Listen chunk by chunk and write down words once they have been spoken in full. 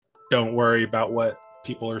don't worry about what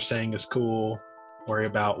people are saying is cool. Worry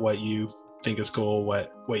about what you think is cool, what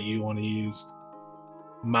you want to use.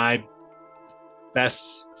 My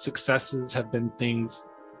best successes have been things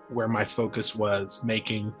where my focus was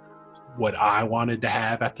making what I wanted to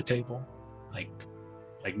have at the table, like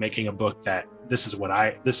making a book that this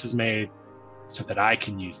is made so that I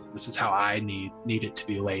can use it. This is how I need it to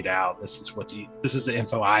be laid out. This is the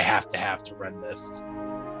info I have to run this.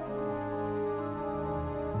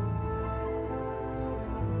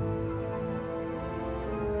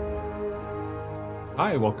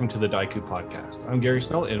 Hi, welcome to the Daiku Podcast. I'm Gary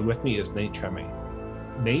Snell, and with me is Nate Treme.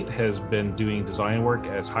 Nate has been doing design work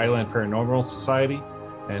as Highland Paranormal Society,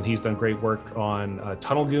 and he's done great work on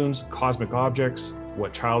Tunnel Goons, Cosmic Objects,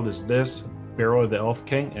 What Child Is This?, Barrow of the Elf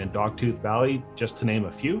King, and Dogtooth Valley, just to name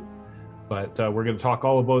a few. But we're going to talk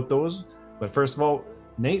all about those. But first of all,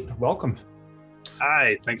 Nate, welcome.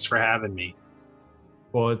 Hi, thanks for having me.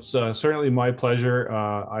 Well, it's certainly my pleasure.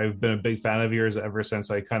 I've been a big fan of yours ever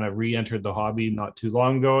since I kind of re-entered the hobby not too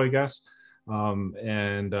long ago, I guess.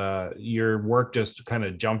 And your work just kind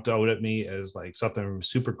of jumped out at me as like something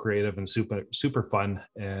super creative and super fun.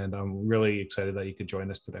 And I'm really excited that you could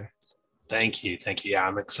join us today. Thank you. Yeah,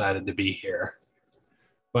 I'm excited to be here.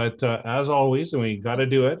 But as always, and we got to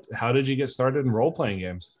do it, how did you get started in role-playing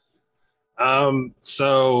games?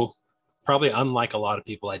 So probably unlike a lot of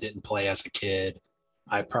people, I didn't play as a kid.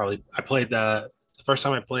 I played the first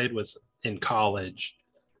time I played was in college.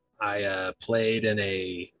 I played in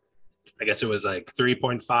I guess it was like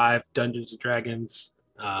 3.5 Dungeons and Dragons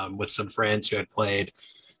with some friends who had played,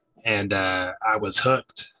 and I was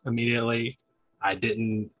hooked immediately. I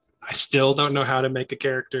still don't know how to make a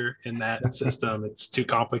character in that system. It's too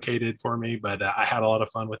complicated for me, but I had a lot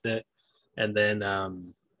of fun with it. And then,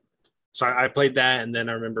 so I played that, and then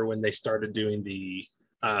I remember when they started doing the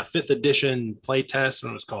 5th edition playtest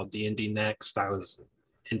when it was called D&D Next. I was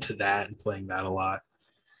into that and playing that a lot.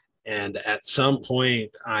 And at some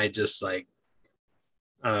point, I just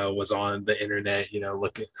was on the internet,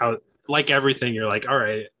 looking out, like everything. You're like, all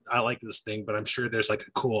right, I like this thing, but I'm sure there's like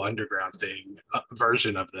a cool underground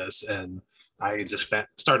version of this. And I just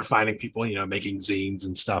started finding people, making zines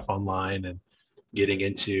and stuff online and getting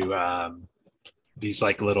into these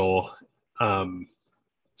like little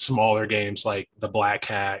smaller games, like the Black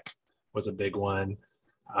Hack was a big one,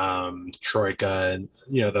 Troika, and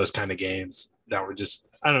those kind of games that were just,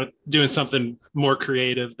 I don't know, doing something more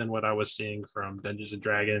creative than what I was seeing from Dungeons and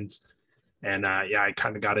Dragons. And I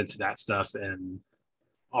kind of got into that stuff. And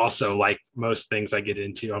also, like most things I get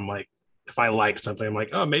into, I'm like, if I like something, I'm like,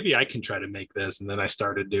 oh, maybe I can try to make this. And then I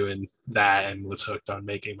started doing that and was hooked on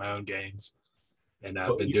making my own games. And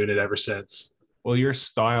I've been doing it ever since. Well, your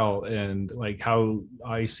style and like how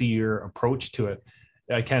I see your approach to it,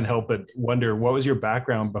 I can't help but wonder, what was your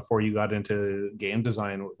background before you got into game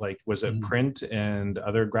design? Like, was it print and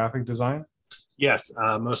other graphic design? Yes,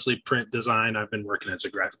 mostly print design. I've been working as a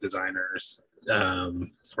graphic designer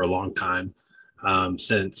for a long time.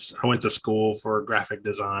 Since I went to school for graphic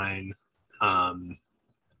design, and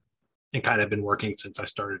kind of been working since I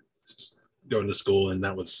started going to school. And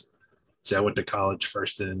I went to college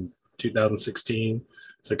first in 2016.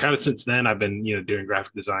 So kind of since then, I've been, doing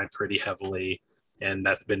graphic design pretty heavily, and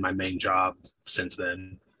that's been my main job since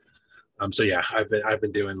then. So yeah, I've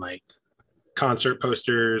been doing like concert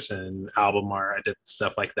posters and album art. I did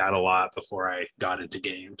stuff like that a lot before I got into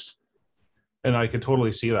games. And I could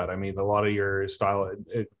totally see that. I mean, a lot of your style,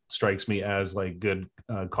 it strikes me as like good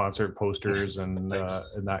concert posters and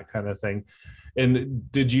that kind of thing. And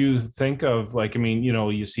did you think of like, I mean,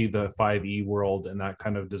 you see the 5e world and that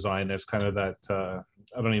kind of design. It's kind of that,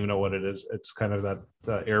 I don't even know what it is. It's kind of that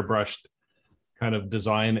airbrushed kind of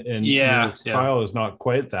design, and your style is not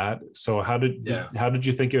quite that. So how did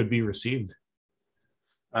you think it would be received?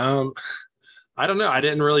 I don't know. I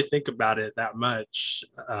didn't really think about it that much.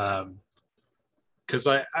 Because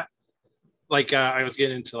I was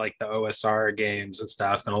getting into like the OSR games and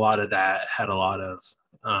stuff, and a lot of that had a lot of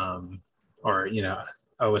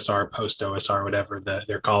OSR, post OSR, whatever that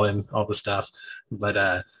they're calling all the stuff.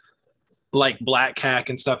 But like Black Hack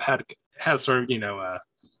and stuff has sort of a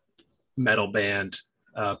metal band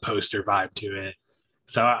poster vibe to it.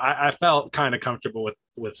 So I felt kind of comfortable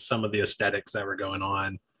with some of the aesthetics that were going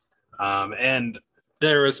on. And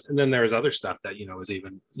there was other stuff that was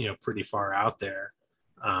even pretty far out there.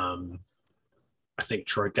 I think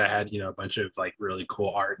Troika had a bunch of like really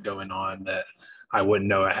cool art going on that I wouldn't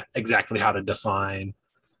know exactly how to define.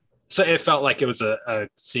 So it felt like it was a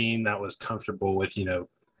scene that was comfortable with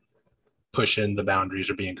pushing the boundaries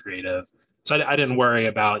or being creative. So I didn't worry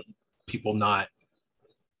about people not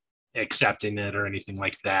accepting it or anything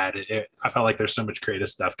like that. I felt like there's so much creative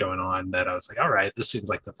stuff going on that I was like, all right, this seems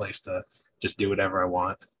like the place to just do whatever I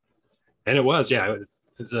want. And it was, yeah.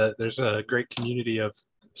 There's a great community of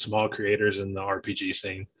small creators in the RPG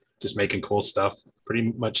scene, just making cool stuff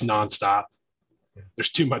pretty much nonstop.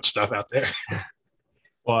 There's too much stuff out there.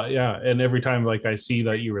 Well, yeah, and every time like I see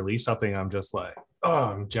that you release something, I'm just like,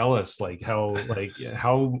 oh, I'm jealous. Like how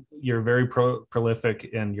you're very prolific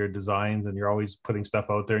in your designs, and you're always putting stuff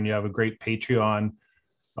out there, and you have a great Patreon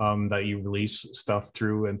that you release stuff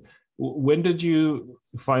through. And when did you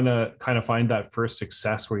find that first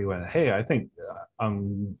success where you went, hey, I think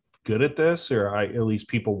I'm good at this, or at least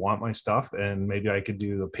people want my stuff, and maybe I could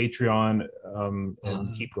do a Patreon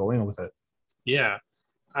and keep going with it? Yeah,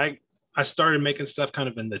 I started making stuff kind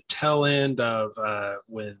of in the tail end of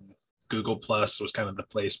when Google Plus was kind of the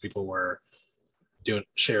place people were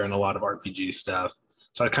sharing a lot of RPG stuff.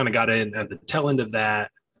 So I kind of got in at the tail end of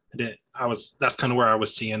that. That's kind of where I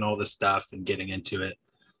was seeing all this stuff and getting into it.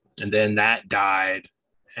 And then that died.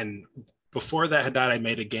 And before that had died, I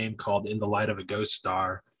made a game called In the Light of a Ghost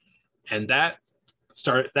Star. And that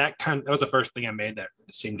was the first thing I made that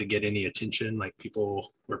seemed to get any attention. Like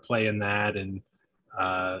people were playing that and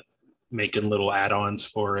making little add-ons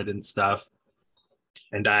for it and stuff.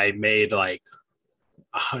 And I made like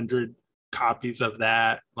 100 copies of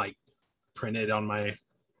that, like printed on my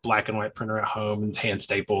black and white printer at home and hand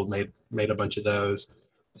stapled, made a bunch of those.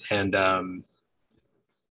 And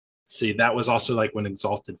see, that was also like when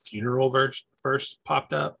Exalted Funeral first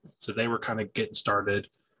popped up. So they were kind of getting started.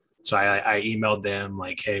 So I emailed them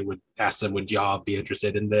like, hey, ask them, would y'all be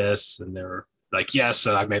interested in this? And they were like, yes.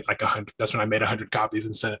 So I made like 100. That's when I made 100 copies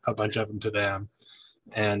and sent a bunch of them to them.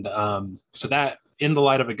 And so that In the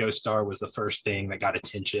Light of a Ghost Star was the first thing that got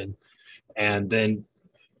attention. And then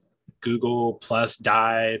Google Plus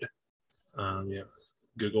died.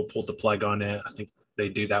 Google pulled the plug on it. I think they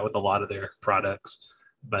do that with a lot of their products.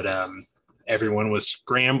 But everyone was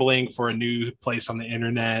scrambling for a new place on the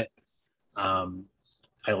internet.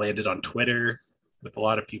 I landed on Twitter with a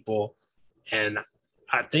lot of people. And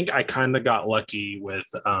I think I kind of got lucky with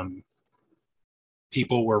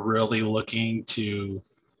people were really looking to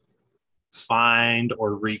find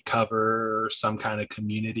or recover some kind of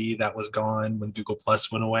community that was gone when Google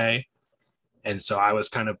Plus went away. And so I was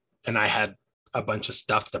and I had a bunch of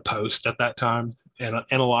stuff to post at that time, and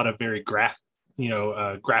a lot of very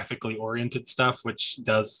graphically oriented stuff, which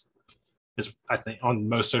is I think on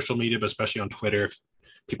most social media, but especially on Twitter,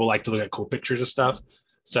 people like to look at cool pictures of stuff.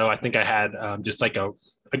 So I think I had just like a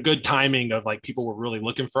good timing of like people were really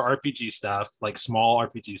looking for RPG stuff, like small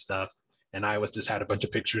RPG stuff. And I just had a bunch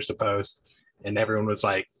of pictures to post, and everyone was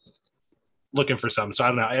like looking for something. So I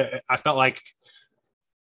don't know. I felt like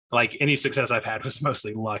any success I've had was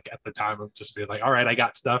mostly luck at the time of just being like, all right, I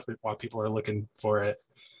got stuff while people are looking for it.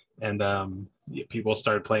 And people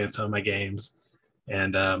started playing some of my games.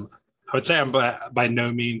 And I would say I'm by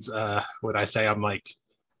no means would I say I'm like,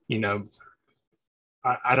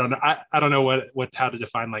 I don't know. I don't know how to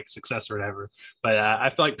define like success or whatever, but I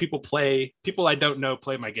feel like people I don't know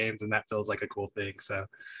play my games, and that feels like a cool thing. So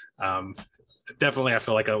definitely, I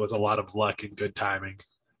feel like it was a lot of luck and good timing.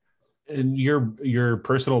 And your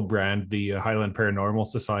personal brand, the Highland Paranormal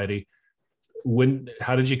Society,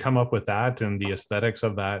 how did you come up with that and the aesthetics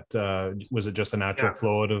of that? Was it just a natural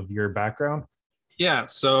flow out of your background? Yeah,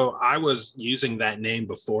 so I was using that name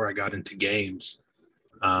before I got into games.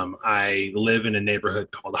 I live in a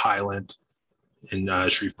neighborhood called Highland in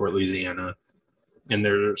Shreveport, Louisiana, and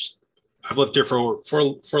I've lived here for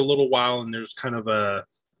a little while, and there's kind of a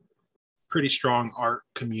pretty strong art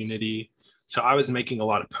community. So I was making a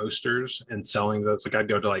lot of posters and selling those. Like I'd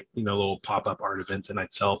go to little pop-up art events, and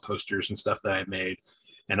I'd sell posters and stuff that I made,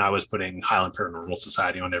 and I was putting Highland Paranormal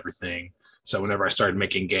Society on everything. So whenever I started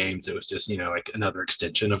making games, it was just like another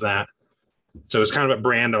extension of that. So it was kind of a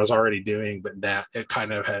brand I was already doing, but that it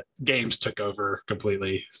kind of had games took over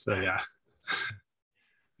completely. So yeah.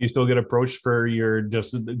 You still get approached for your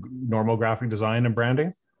just normal graphic design and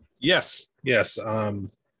branding? Yes.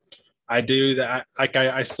 I do that.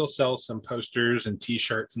 I still sell some posters and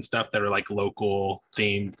t-shirts and stuff that are like local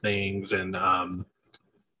themed things. And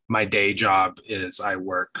my day job is I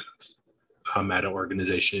work at an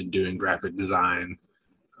organization doing graphic design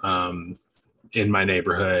in my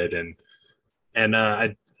neighborhood. And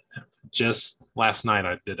I just last night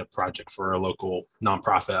I did a project for a local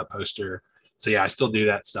nonprofit poster. So yeah, I still do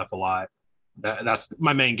that stuff a lot. That's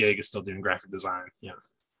my main gig is still doing graphic design. Yeah.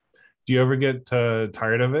 Do you ever get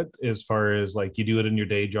tired of it, as far as like you do it in your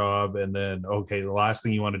day job, and then the last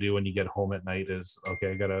thing you want to do when you get home at night is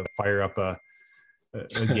I gotta fire up a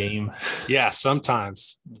a game. Yeah,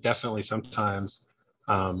 sometimes, definitely sometimes.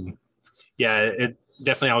 Um, yeah, it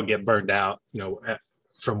definitely I'll get burned out,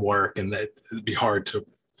 from work, and that it'd be hard to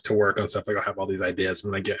work on stuff. Like I'll have all these ideas,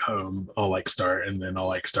 and when I get home, I'll like start, and then I'll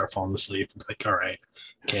like start falling asleep. Like, all right,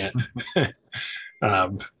 can't.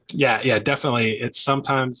 um, yeah, definitely. It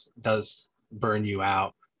sometimes does burn you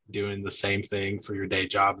out doing the same thing for your day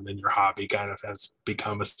job, and then your hobby kind of has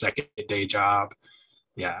become a second day job.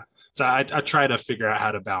 Yeah, so I try to figure out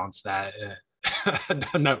how to balance that.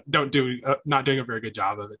 No, don't do not doing a very good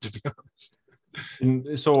job of it, to be honest.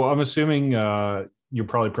 And so I'm assuming you're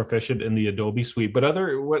probably proficient in the Adobe suite, but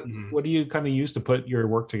Mhm. what do you kind of use to put your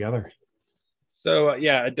work together? So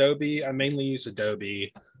yeah, Adobe. I mainly use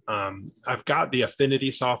Adobe. I've got the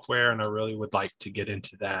Affinity software, and I really would like to get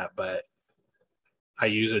into that, but I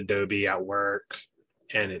use Adobe at work,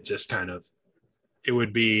 and it just kind of it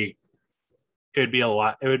would be it would be a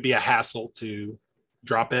lot. It would be a hassle to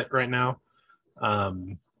drop it right now.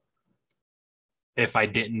 Um, if I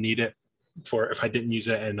didn't need it if I didn't use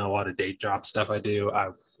it in a lot of day job stuff I do,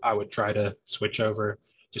 I would try to switch over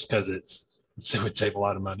just because it would save a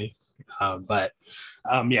lot of money. But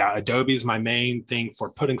yeah, Adobe is my main thing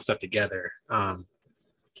for putting stuff together.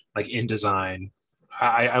 Like InDesign,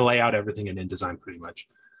 I lay out everything in InDesign pretty much.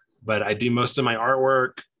 But I do most of my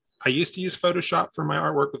artwork. I used to use Photoshop for my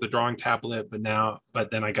artwork with a drawing tablet,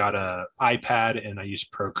 but then I got a iPad and I use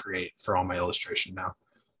Procreate for all my illustration now.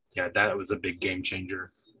 Yeah, that was a big game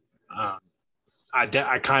changer. Um,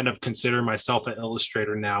 I kind of consider myself an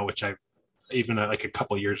illustrator now, which I even like a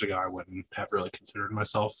couple of years ago I wouldn't have really considered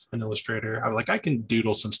myself an illustrator. I was like, I can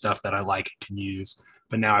doodle some stuff that I like and can use,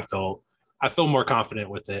 but now I feel more confident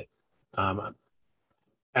with it. Um,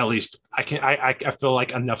 at least I can I feel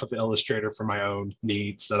like enough of an illustrator for my own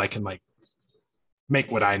needs that I can like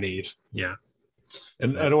make what I need. Yeah.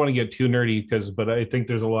 And I don't want to get too nerdy but I think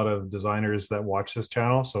there's a lot of designers that watch this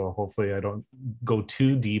channel, so hopefully I don't go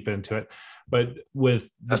too deep into it. But with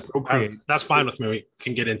the Procreate, that's fine with me. We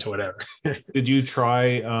can get into whatever. did you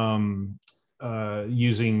try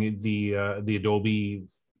using the Adobe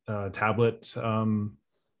tablet?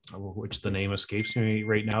 Which the name escapes me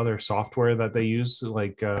right now. Their software that they use,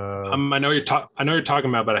 like I know you're talking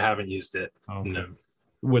about, but I haven't used it. okay. No.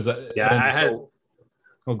 Was that? Yeah, I had.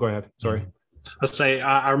 Oh, go ahead. Sorry. Let's say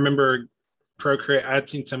I remember Procreate. I had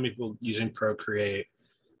seen some people using Procreate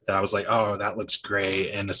that I was like, oh, that looks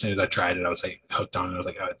great. And as soon as I tried it, I was like hooked on it. I was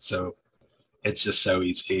like, oh, it's just so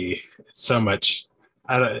easy. It's so much.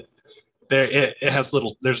 I don't, it has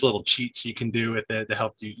there's little cheats you can do with it to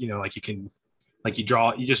help you. Like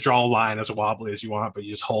you just draw a line as wobbly as you want, but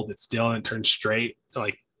you just hold it still and it turns straight.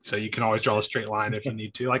 Like so you can always draw a straight line if you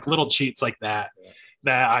need to. Like little cheats like that.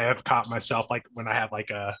 That I have caught myself like when I have like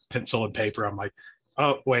a pencil and paper, I'm like,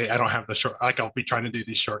 oh wait, I don't have the short. Like I'll be trying to do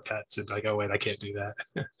these shortcuts and like, oh wait, I can't do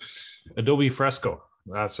that. Adobe Fresco.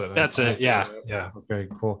 That's it. That's it. Yeah. Yeah. Okay,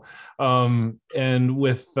 cool. And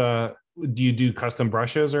with do you do custom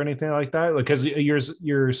brushes or anything like that? Because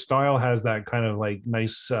your style has that kind of like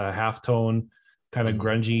nice halftone, kind of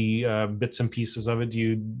grungy bits and pieces of it. Do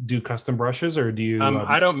you do custom brushes or do you?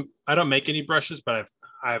 I don't make any brushes, but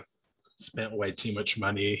I've spent way too much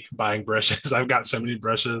money buying brushes. I've got so many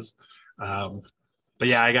brushes. But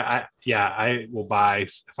yeah, I will buy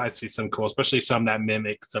if I see some cool, especially some that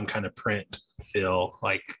mimic some kind of print feel.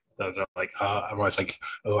 Like those are like, I'm always like,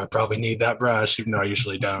 oh, I probably need that brush, even though I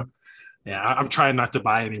usually don't. Yeah, I'm trying not to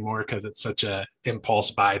buy anymore because it's such a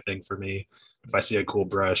impulse buy thing for me. If I see a cool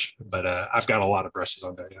brush, but I've got a lot of brushes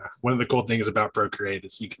on there. Yeah, one of the cool things about Procreate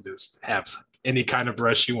is you can just have any kind of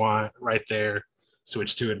brush you want right there,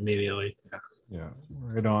 switch to it immediately. Yeah,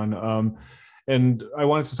 right on. And I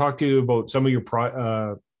wanted to talk to you about some of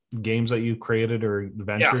your games that you created or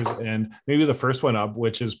ventures, and maybe the first one up,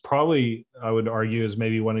 which is probably, I would argue, is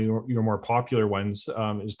maybe one of your more popular ones,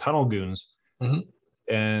 is Tunnel Goons. Mm-hmm.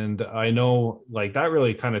 And I know like that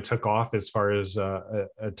really kind of took off as far as a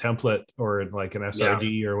template or like an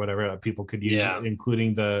SRD or whatever that people could use,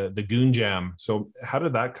 including the Goon Jam. So how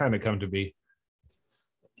did that kind of come to be?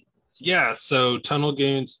 Yeah, so Tunnel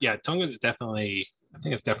Goons is definitely, I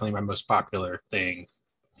think it's definitely my most popular thing.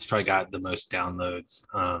 It's probably got the most downloads.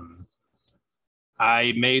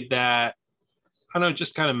 I made that, I don't know,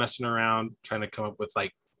 just kind of messing around, trying to come up with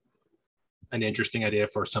like an interesting idea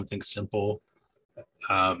for something simple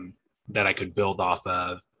that I could build off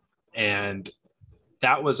of. And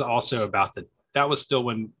that was also that was still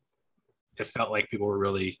when it felt like people were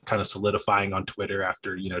really kind of solidifying on Twitter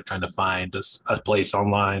after, trying to find a place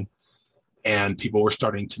online. And people were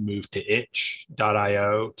starting to move to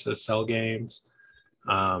itch.io to sell games.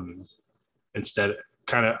 Instead,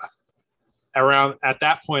 kind of, around at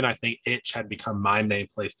that point, I think Itch had become my main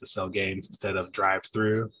place to sell games instead of Drive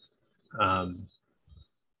Through.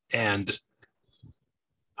 And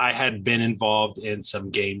I had been involved in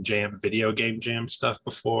some video game jam stuff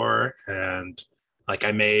before. And like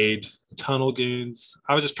I made Tunnel Goons.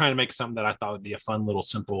 I was just trying to make something that I thought would be a fun little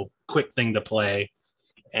simple, quick thing to play.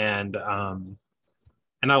 And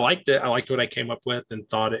I liked it. I liked what I came up with and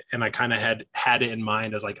thought it, and I kind of had it in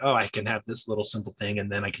mind as like, oh, I can have this little simple thing,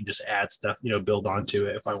 and then I can just add stuff, build onto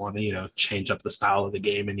it if I want to, change up the style of the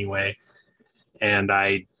game anyway. And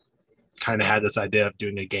I kind of had this idea of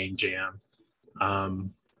doing a game jam,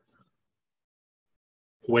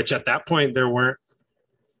 which at that point there weren't.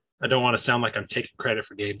 I don't want to sound like I'm taking credit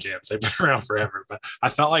for game jams. They've been around forever, but I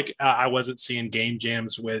felt like I wasn't seeing game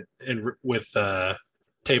jams with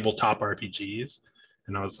tabletop RPGs.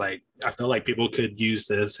 And I was like, I feel like people could use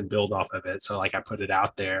this and build off of it. So like I put it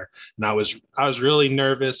out there, and I was really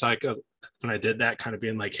nervous. Like when I did that, kind of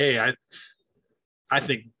being like, hey, I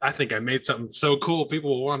think I made something so cool, people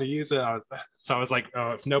will want to use it. I was like,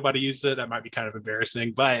 oh, if nobody used it, that might be kind of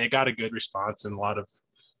embarrassing. But it got a good response, and a lot of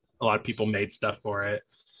people made stuff for it.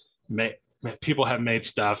 People have made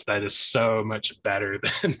stuff that is so much better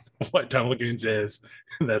than what Tunnel Goons is.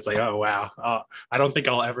 That's like, oh wow, I don't think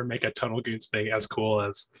I'll ever make a Tunnel Goons thing as cool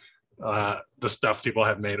as the stuff people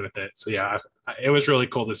have made with it. So yeah, it was really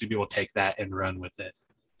cool to see people take that and run with it.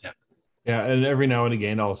 Yeah, and every now and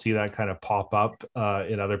again, I'll see that kind of pop up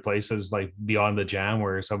in other places, like Beyond the Jam,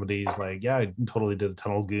 where somebody's like, "Yeah, I totally did a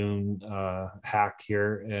Tunnel Goon hack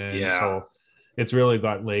here," and so it's really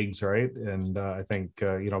got legs, right? And I think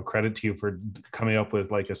credit to you for coming up with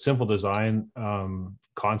like a simple design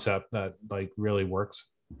concept that like really works.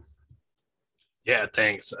 Yeah,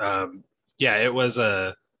 thanks. It was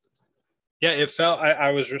it felt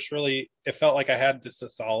I was just really, it felt like I had just a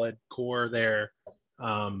solid core there.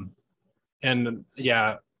 And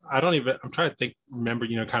yeah, I'm trying to remember,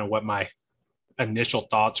 kind of what my initial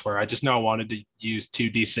thoughts were. I just know I wanted to use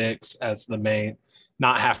 2d6 as the main,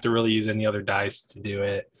 not have to really use any other dice to do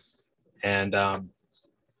it. And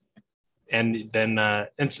then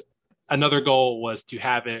another goal was to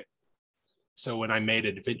have it so when I made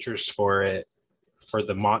adventures for it, for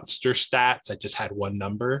the monster stats, I just had one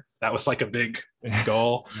number. That was like a big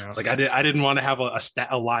goal. Yeah. It's like I didn't want to have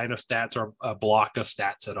a line of stats or a block of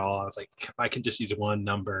stats at all. I was like, if I can just use one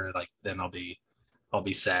number, like then I'll be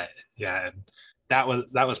set. Yeah, and that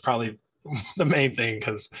was probably the main thing,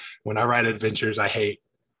 because when I write adventures, I hate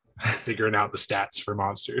figuring out the stats for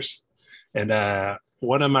monsters. And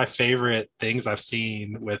one of my favorite things I've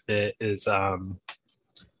seen with it is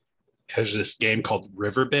there's this game called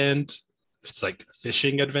Riverbend. It's like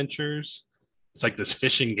fishing adventures. It's like this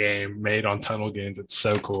fishing game made on Tunnel Goons. It's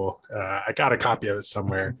so cool. I got a copy of it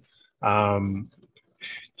somewhere. I'm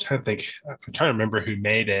trying to remember who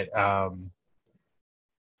made it.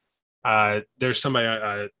 There's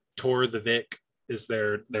somebody, Tor the Vic is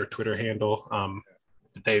their Twitter handle. I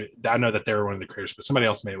know that they were one of the creators, but somebody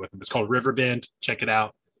else made it with them. It's called Riverbend. Check it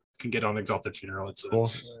out. Can get on Exalted Funeral.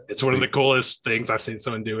 It's one of the coolest things I've seen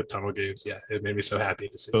someone do with Tunnel Goons. Yeah, it made me so happy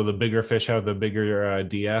to see. So the bigger fish have the bigger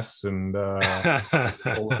DS, and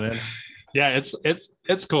yeah,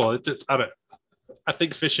 it's cool. It's just I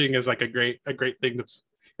think fishing is like a great thing.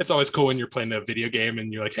 It's always cool when you're playing a video game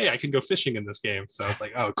and you're like, hey, I can go fishing in this game. So it's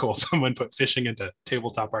like, oh, cool. Someone put fishing into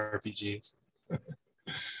tabletop RPGs.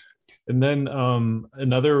 And then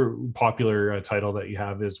another popular title that you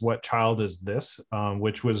have is What Child Is This?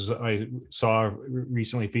 Which I saw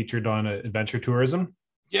recently featured on Adventure Tourism.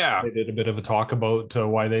 Yeah. They did a bit of a talk about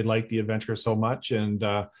why they like the adventure so much, and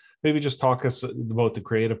maybe just talk us about the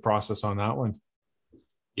creative process on that one.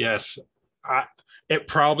 Yes. It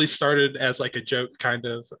probably started as like a joke, kind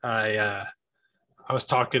of. I was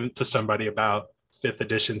talking to somebody about 5th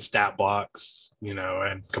edition stat blocks,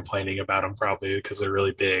 and complaining about them probably because they're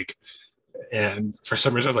really big. And for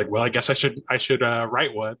some reason I was like, well, I guess I should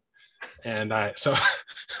write one. And so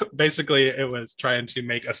basically it was trying to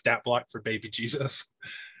make a stat block for baby Jesus.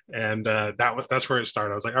 And that's where it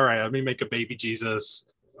started. I was like, all right, let me make a baby Jesus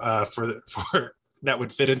for that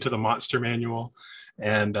would fit into the monster manual.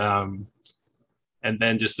 And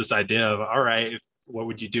then just this idea of, all right, what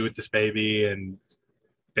would you do with this baby? And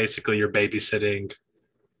basically you're babysitting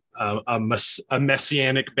a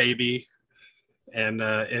messianic baby, and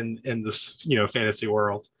in this fantasy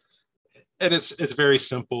world, and it's very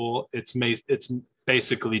simple. It's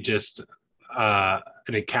basically just an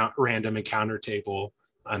random encounter table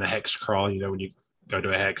on a hex crawl. When you go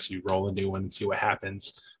to a hex, you roll a new one and see what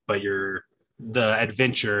happens. But the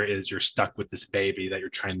adventure is you're stuck with this baby that you're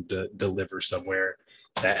trying to deliver somewhere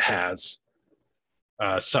that has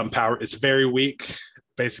Some power, it's very weak.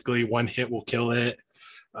 Basically, one hit will kill it.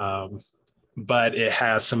 Um, but it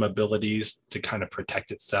has some abilities to kind of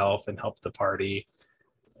protect itself and help the party.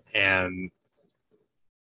 And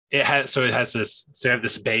it has this, so you have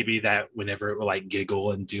this baby that whenever it will like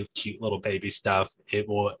giggle and do cute little baby stuff, it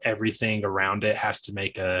will, everything around it has to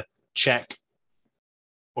make a check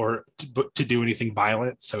or to do anything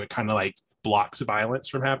violent. So it kind of like blocks violence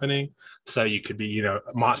from happening. So you could be,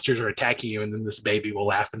 monsters are attacking you and then this baby will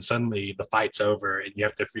laugh and suddenly the fight's over and you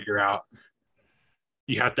have to figure out,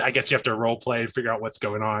 I guess you have to role play and figure out what's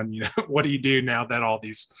going on. What do you do now that all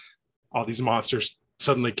these monsters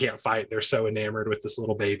suddenly can't fight? They're so enamored with this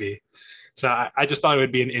little baby. So I just thought it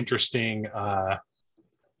would be an interesting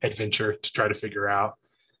adventure to try to figure out.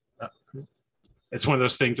 It's one of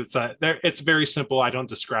those things. It's very simple. I don't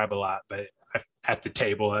describe a lot, but at the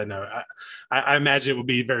table, I know I imagine it would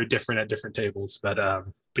be very different at different tables. But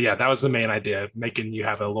yeah, that was the main idea, making you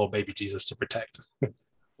have a little baby Jesus to protect.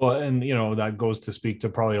 Well, and that goes to speak to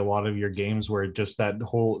probably a lot of your games where just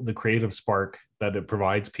the creative spark that it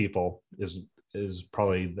provides people is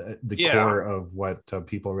probably the core of what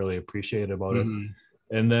people really appreciate about it.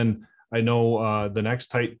 And then I know the next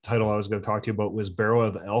title I was going to talk to you about was Barrow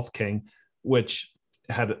of the Elf King, which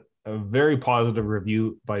had a very positive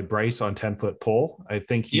review by Bryce on 10 Foot Pole. I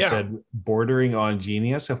think he said bordering on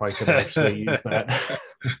genius, if I could actually use that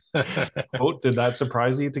quote. Did that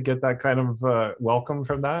surprise you to get that kind of welcome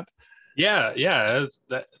from that? Yeah.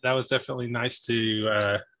 That was definitely nice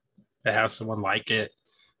to have someone like it,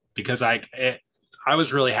 because I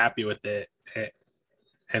was really happy with it,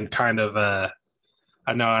 and kind of I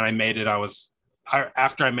know, and I made it.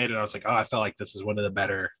 After I made it, I was like, oh, I felt like this is one of the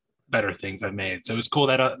better things I made. So it was cool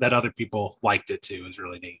that other people liked it too. It was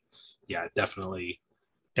really neat. Yeah, definitely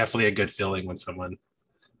a good feeling when someone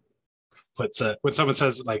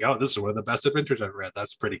says like, oh, this is one of the best adventures I've read.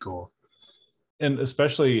 That's pretty cool. And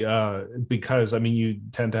especially because you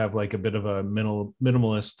tend to have like a bit of a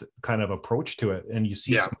minimalist kind of approach to it, and you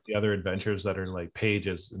see some of the other adventures that are like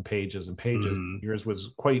pages and pages and pages. Yours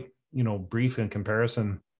was quite brief in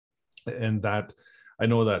comparison, and that I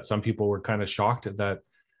know that some people were kind of shocked at that.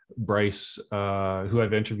 Bryce, who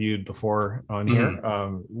I've interviewed before on here,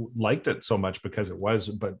 liked it so much because it was,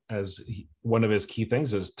 but one of his key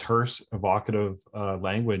things is terse, evocative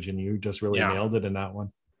language, and you just really nailed it in that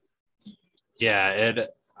one. Yeah,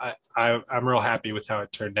 I'm real happy with how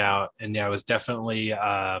it turned out, and it was definitely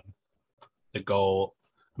the goal.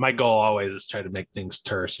 My goal always is try to make things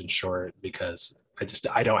terse and short, because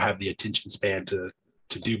I don't have the attention span to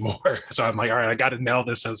do more. So I'm like, all right, I got to nail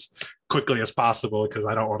this as quickly as possible, because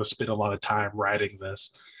I don't want to spend a lot of time writing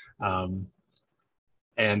this.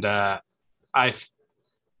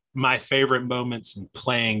 My favorite moments in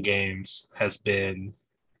playing games has been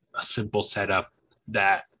a simple setup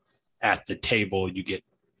that at the table you get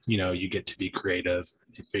to be creative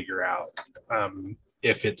to figure out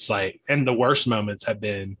if it's like, and the worst moments have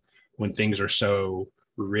been when things are so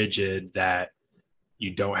rigid that you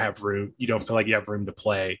don't have room, you don't feel like you have room to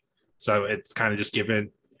play. So it's kind of just given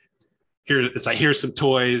it's like, here's some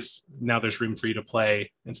toys, now there's room for you to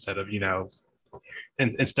play, instead of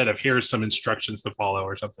here's some instructions to follow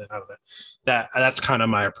or something. I don't know. That's kind of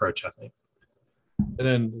my approach, I think. And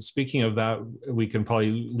then speaking of that, we can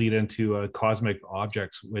probably lead into Cosmic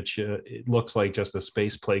Objects, which it looks like just a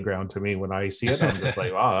space playground to me. When I see it, I'm just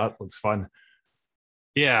like, wow, that looks fun.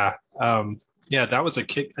 Yeah. That was I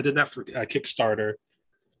did that for a Kickstarter,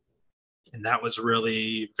 and that was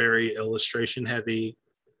really very illustration heavy.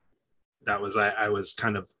 That was, I was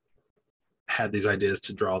kind of had these ideas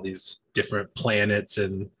to draw these different planets,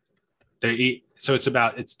 and so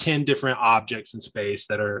it's 10 different objects in space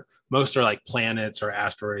that most are like planets or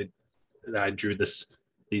asteroid, that I drew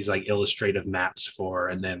these like illustrative maps for,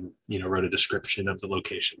 and then wrote a description of the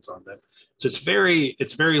locations on them. So it's very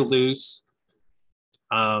loose.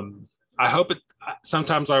 I hope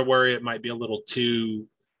sometimes I worry it might be a little too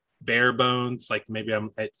bare bones, like maybe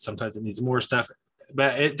sometimes it needs more stuff,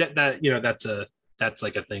 but that's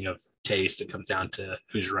like a thing of taste. It comes down to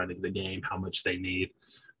who's running the game, how much they need.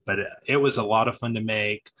 But it was a lot of fun to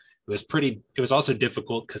make. It was also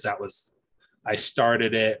difficult because I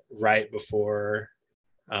started it right before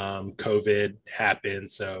COVID happened.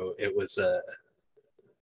 So it was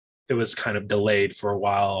kind of delayed for a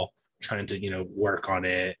while, trying to, work on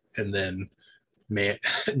it, and then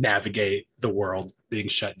navigate the world being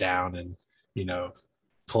shut down, and,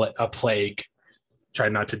 a plague, try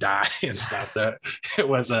not to die and stuff. So it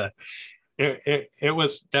was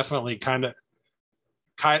definitely kind of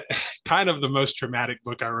the most traumatic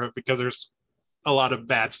book I wrote, because there's a lot of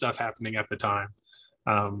bad stuff happening at the time,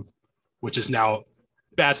 which is now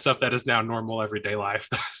bad stuff that is now normal everyday life.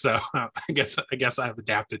 So I guess I've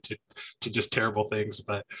adapted to just terrible things.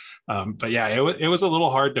 But yeah, it was a little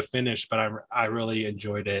hard to finish, but I really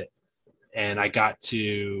enjoyed it, and I got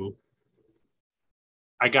to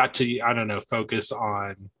I don't know, focus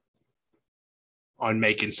on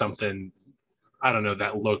making something, I don't know,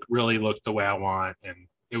 that really looked the way I want, and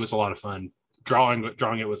it was a lot of fun. Drawing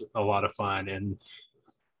it was a lot of fun, and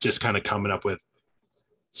just kind of coming up with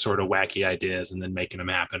sort of wacky ideas and then making them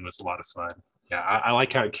happen was a lot of fun. Yeah, I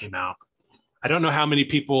like how it came out. I don't know how many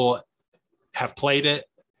people have played it.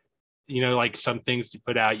 You know, like some things you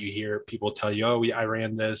put out, you hear people tell you, "Oh, I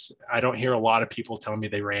ran this." I don't hear a lot of people telling me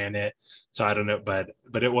they ran it, so I don't know. But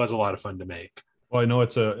it was a lot of fun to make. Well, I know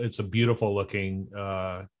it's a beautiful looking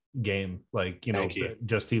game. Like, you know, Thank you.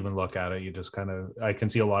 just to even look at it, you just kind of, I can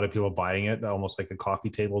see a lot of people buying it almost like a coffee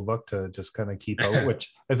table book to just kind of keep out,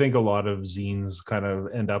 which I think a lot of zines kind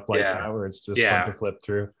of end up like Yeah. that, where it's just Yeah. fun to flip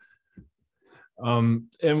through. And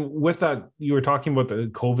with that, you were talking about the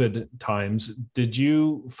COVID times. Did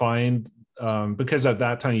you find, because at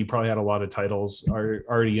that time you probably had a lot of titles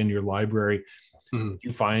already in your library, Mhm. did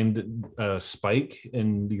you find a spike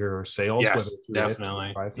in your sales? Yes, whether through definitely. it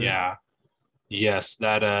or drive-through? Yeah. Yes,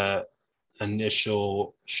 that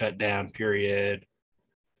initial shutdown period.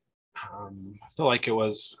 I feel like it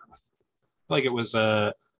was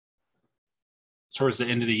towards the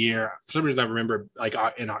end of the year. For some reason, I remember like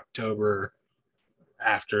in October,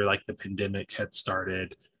 after like the pandemic had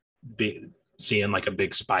started, seeing like a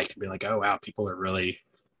big spike and being like, oh wow, people are really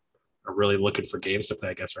looking for games to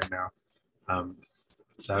play, I guess, right now.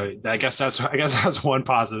 So I guess that's one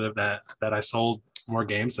positive, that I sold more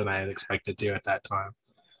games than I had expected to at that time.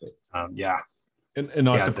 Yeah. And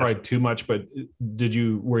not Yeah, to pry too much, but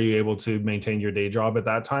were you able to maintain your day job at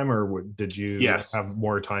that time, or did you Yes. have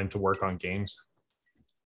more time to work on games?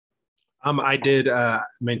 I did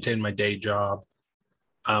maintain my day job.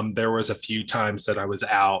 There was a few times that I was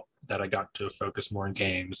out that I got to focus more on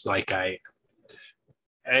games. Like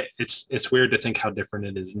it's weird to think how different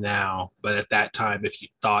it is now, but at that time, if you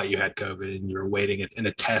thought you had COVID and you were waiting, and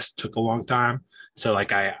a test took a long time, so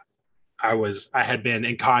like I had been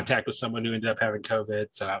in contact with someone who ended up having COVID.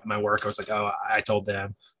 So at my work, I was like, oh, I told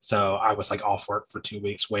them. So I was like off work for 2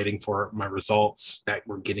 weeks waiting for my results that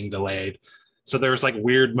were getting delayed. So there was like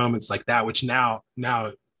weird moments like that, which now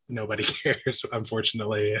nobody cares.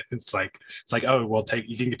 Unfortunately, it's like, oh, well,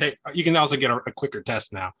 you can also get a quicker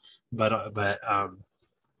test now, but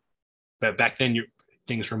back then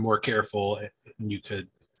things were more careful, and you could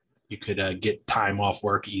get time off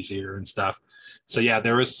work easier and stuff. So yeah,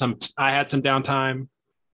 there was I had some downtime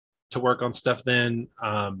to work on stuff then,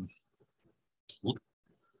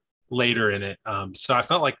 later in it. So I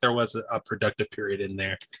felt like there was a productive period in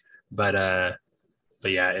there, but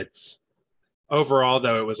yeah, it's overall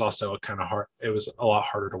though, it was also a kind of hard. It was a lot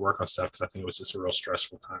harder to work on stuff because I think it was just a real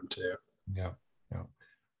stressful time too. Yeah. Yeah.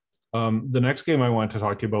 The next game I wanted to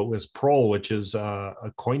talk to you about was Prol, which is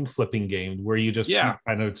a coin flipping game where you just Yeah.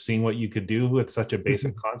 kind of seeing what you could do with such a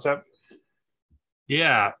basic concept.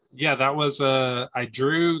 Yeah, that was I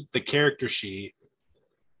drew the character sheet,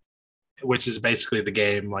 which is basically the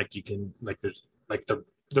game. Like you can like there's like the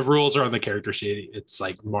rules are on the character sheet. It's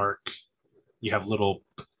like you have little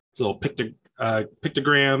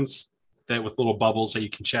pictograms that with little bubbles that you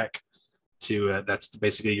can check to that's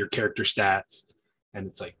basically your character stats, and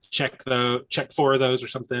it's like check 4 of those or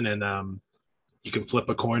something, and you can flip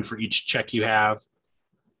a coin for each check you have.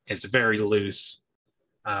 It's very loose,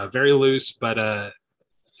 but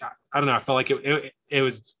I don't know. I felt like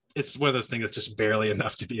it's one of those things that's just barely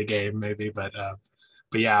enough to be a game, maybe. But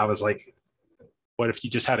yeah, I was like, what if you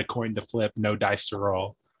just had a coin to flip, no dice to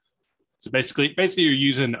roll? So basically, you're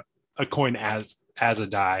using a coin as a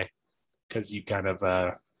die, because you kind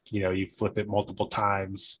of you flip it multiple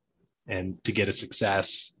times and to get a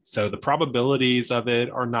success. So the probabilities of it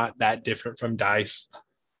are not that different from dice.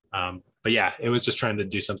 But yeah, it was just trying to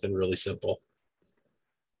do something really simple.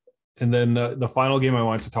 And then the final game I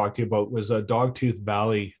wanted to talk to you about was Dogtooth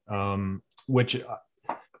Valley, which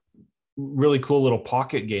really cool little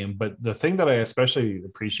pocket game. But the thing that I especially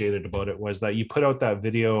appreciated about it was that you put out that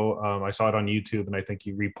video. I saw it on YouTube, and I think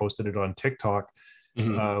you reposted it on TikTok.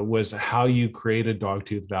 Was how you created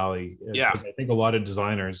Dogtooth Valley. Yeah, I think a lot of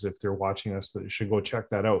designers, if they're watching us, should go check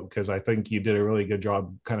that out, because I think you did a really good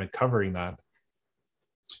job kind of covering that.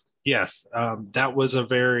 Yes, that was a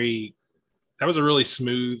really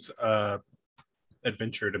smooth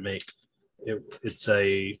adventure to make. It's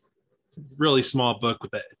a really small book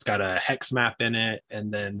it's got a hex map in it,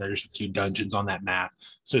 and then there's a few dungeons on that map.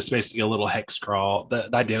 So it's basically a little hex crawl. The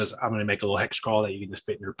idea is I'm going to make a little hex crawl that you can just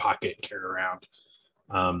fit in your pocket and carry around.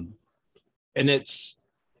 Um, and it's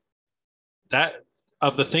that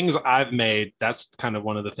of the things I've made, that's kind of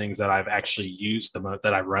one of the things that I've actually used the most,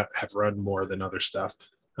 that have run more than other stuff.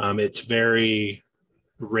 It's very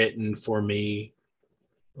written for me.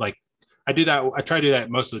 Like I do that, I try to do that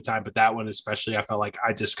most of the time, but that one especially, I felt like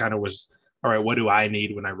I just kind of was, all right, what do I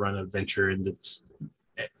need when I run an adventure? And it's,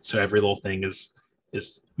 so every little thing is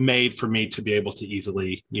made for me to be able to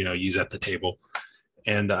easily, use at the table.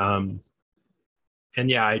 And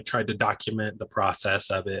yeah, I tried to document the process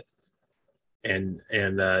of it. And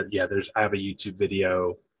yeah, I have a YouTube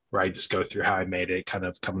video where I just go through how I made it, kind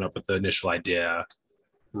of coming up with the initial idea,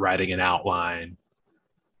 writing an outline,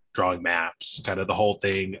 drawing maps, kind of the whole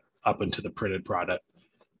thing up into the printed product.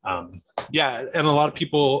 Yeah, and a lot of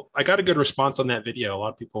people, I got a good response on that video. A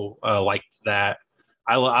lot of people liked that.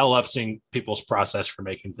 I love seeing people's process for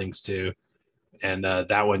making things too. And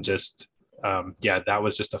that one just, yeah, that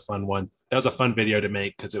was just a fun one. That was a fun video to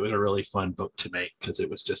make because it was a really fun book to make because it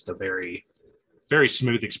was just a very, very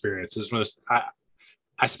smooth experience. It was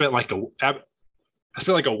I spent like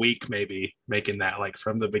a week maybe making that, like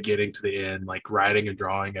from the beginning to the end, like writing and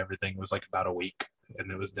drawing everything was like about a week,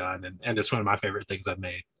 and it was done. And it's one of my favorite things I've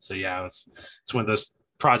made. So yeah, it's one of those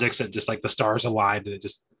projects that just like the stars aligned and it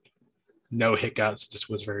just no hiccups, just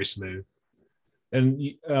was very smooth. And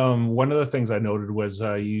one of the things I noted was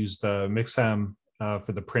I used Mixam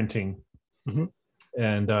for the printing. Mm-hmm.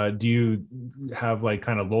 And do you have like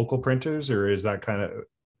kind of local printers, or is that kind of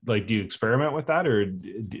like, do you experiment with that, or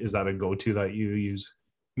is that a go-to that you use?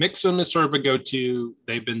 Mixam is sort of a go-to.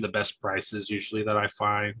 They've been the best prices usually that I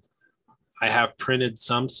find. I have printed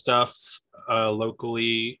some stuff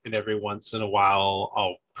locally, and every once in a while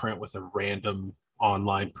I'll print with a random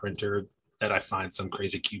online printer that I find some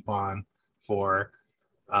crazy coupon for.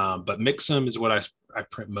 But Mixam is what I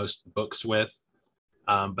print most books with.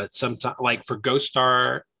 But sometimes, like for Ghost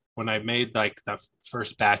Star, when I made like the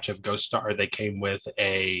first batch of Ghost Star, they came with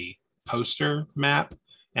a poster map,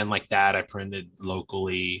 and like that I printed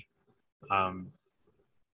locally.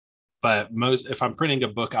 But if I'm printing a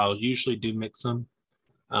book, I'll usually do Mixam.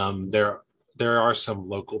 There are some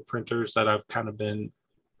local printers that I've kind of been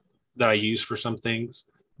that I use for some things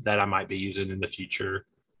that I might be using in the future,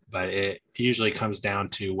 but it usually comes down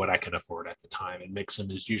to what I can afford at the time, and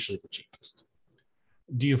Mixam is usually the cheapest.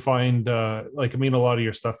 Do you find like, I mean, a lot of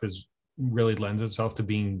your stuff is really lends itself to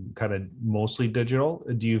being kind of mostly digital.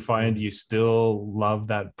 Do you find you still love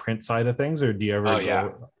that print side of things, or do you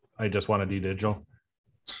ever I just want to do digital?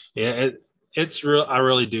 Yeah, it's real. I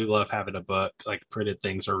really do love having a book. Like printed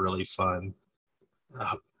things are really fun.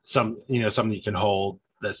 Something you can hold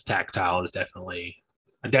that's tactile is I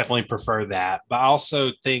definitely prefer that. But I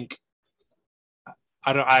also think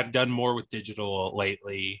I've done more with digital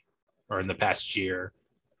lately or in the past year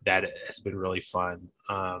that has been really fun.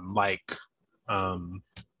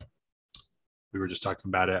 We were just talking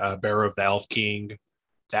about it. Bearer of the Elf King.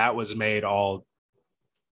 That was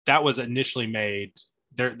initially made.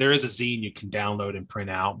 There is a zine you can download and print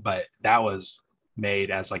out, but that was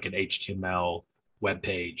made as like an HTML web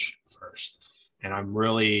page first. And I'm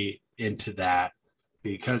really into that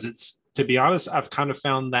because to be honest, I've kind of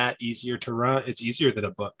found that easier to run. It's easier than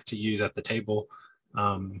a book to use at the table.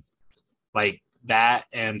 Like that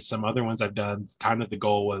and some other ones I've done, kind of the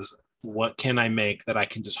goal was, what can I make that I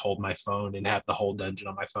can just hold my phone and have the whole dungeon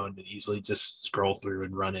on my phone and easily just scroll through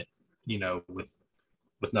and run it,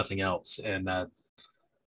 with nothing else. And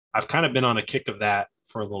I've kind of been on a kick of that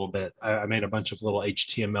for a little bit. I made a bunch of little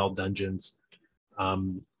HTML dungeons. I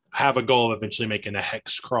have a goal of eventually making a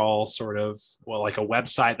hex crawl sort of, like a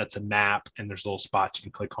website that's a map, and there's little spots you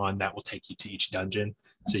can click on that will take you to each dungeon.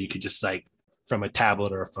 So you could just like from a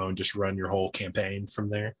tablet or a phone, just run your whole campaign from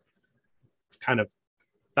there. Kind of,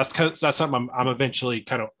 that's something I'm eventually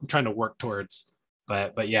kind of trying to work towards.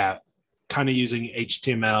 But yeah, kind of using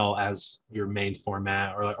HTML as your main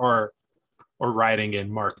format, or writing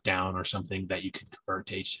in Markdown or something that you can convert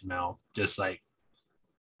to HTML. Just like,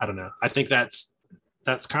 I don't know. I think that's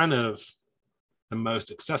kind of the most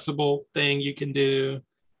accessible thing you can do,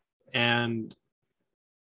 and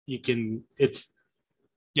it's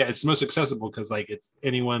the most accessible because like it's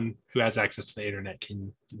anyone who has access to the internet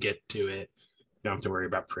can get to it. You don't have to worry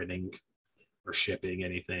about printing or shipping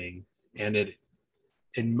anything, and it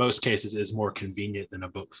in most cases is more convenient than a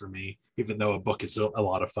book for me, even though a book is a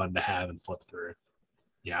lot of fun to have and flip through.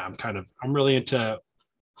 Yeah, I'm really into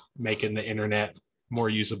making the internet more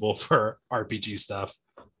usable for RPG stuff.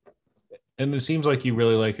 And it seems like you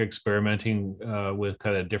really like experimenting with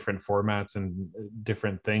kind of different formats and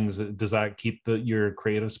different things. Does that keep your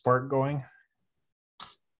creative spark going?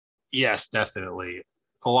 Yes, definitely.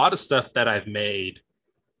 A lot of stuff that I've made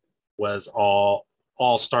was all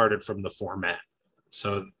started from the format.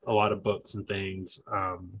 So a lot of books and things.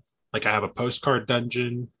 Like I have a postcard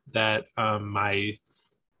dungeon that I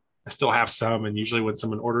still have some, and usually when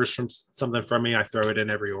someone orders from something from me, I throw it in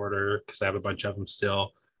every order because I have a bunch of them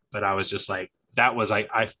still. But I was just like, that was like,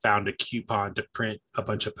 I found a coupon to print a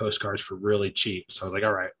bunch of postcards for really cheap. So I was like,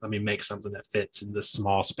 all right, let me make something that fits in this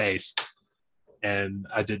small space. And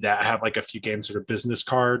I did that. I have like a few games that are business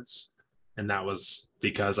cards, and that was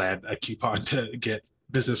because I had a coupon to get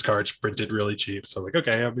business cards printed really cheap. So I was like,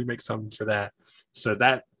 okay, let me make something for that. So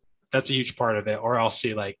that's a huge part of it. Or I'll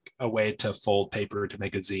see like a way to fold paper to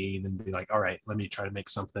make a zine and be like, all right, let me try to make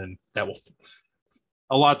something that will.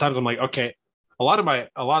 A lot of times I'm like, okay, a lot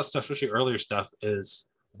of stuff, especially earlier stuff, is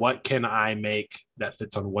what can I make that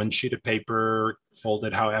fits on one sheet of paper,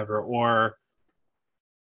 folded however, or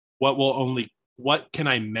what can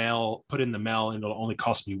I put in the mail, and it'll only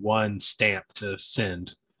cost me one stamp to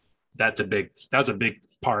send. That's a big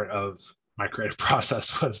part of my creative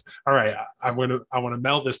process. Was all right, I want to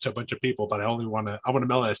mail this to a bunch of people, but I want to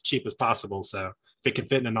mail it as cheap as possible. So if it can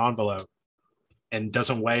fit in an envelope and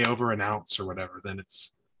doesn't weigh over an ounce or whatever, then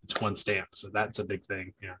it's one stamp. So that's a big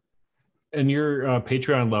thing. Yeah. And your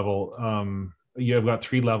Patreon level, you have got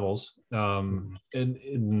 3 levels. And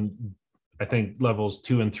I think levels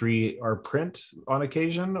 2 and 3 are print on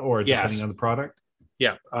occasion, or depending on the product.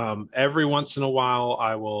 Yeah. Every once in a while,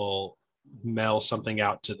 I will mail something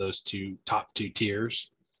out to those top two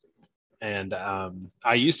tiers. And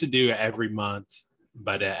I used to do it every month,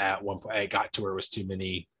 but at one point, I got to where it was too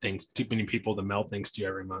many people to mail things to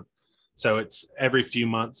every month. So it's every few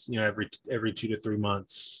months, every 2 to 3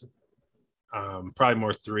 months, probably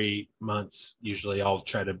more 3 months. Usually I'll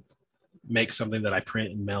try to make something that I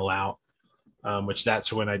print and mail out, which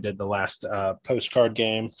that's when I did the last postcard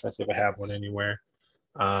game. Let's see if I have one anywhere.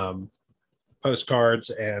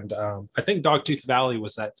 Postcards, and I think Dogtooth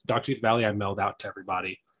Valley I mailed out to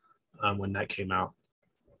everybody when that came out.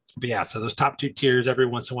 But yeah, so those top 2 tiers, every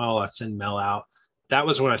once in a while I send mail out. That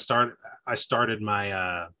was when I started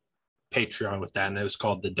my Patreon with that, and it was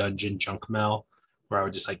called the Dungeon Junk Mail, where I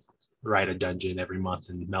would just like write a dungeon every month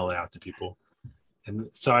and mail it out to people. And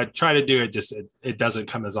so I try to do it, just it doesn't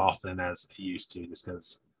come as often as it used to, just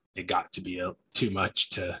because it got to be too much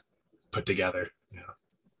to put together.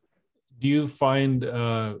 Do you find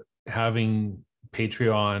having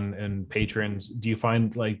Patreon and patrons, do you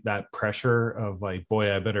find like that pressure of like,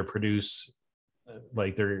 boy, I better produce,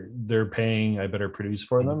 like they're paying, I better produce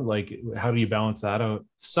for them? Like, how do you balance that out?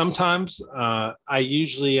 Sometimes I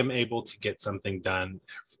usually am able to get something done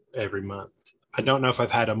every month. I don't know if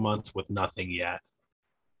I've had a month with nothing yet.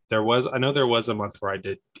 I know there was a month where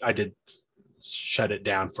I did shut it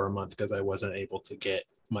down for a month because I wasn't able to get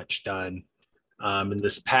much done. And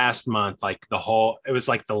this past month, it was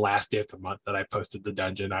like the last day of the month that I posted the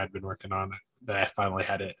dungeon I'd been working on, that I finally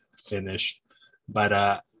had it finished.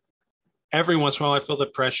 But every once in a while I feel the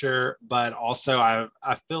pressure, but also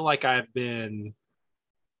I feel like I've been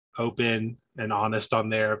open and honest on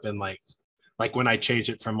there. I've been like when I changed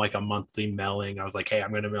it from like a monthly mailing, I was like, hey,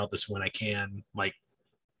 I'm going to mail this when I can. Like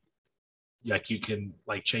you can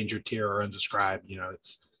like change your tier or unsubscribe,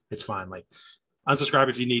 it's fine. Like unsubscribe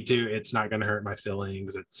if you need to. It's not going to hurt my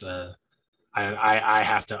feelings. It's I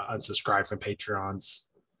have to unsubscribe from Patreons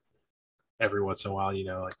every once in a while.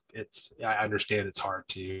 I understand it's hard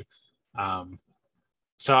to.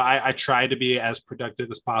 So I try to be as productive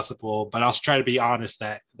as possible, but I'll try to be honest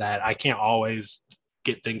that I can't always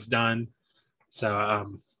get things done.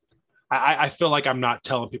 So I feel like I'm not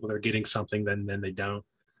telling people they're getting something, then they don't.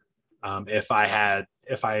 If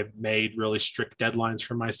I made really strict deadlines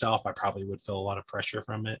for myself, I probably would feel a lot of pressure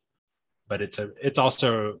from it. But it's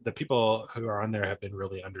also, the people who are on there have been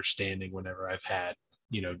really understanding whenever I've had,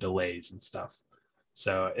 delays and stuff.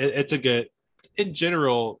 So it's a good, in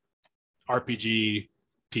general, RPG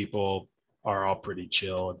people are all pretty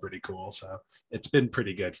chill and pretty cool. So it's been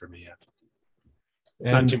pretty good for me. It's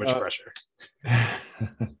not too much pressure.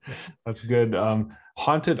 That's good.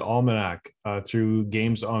 Haunted Almanac through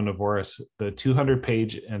Games Omnivorous, the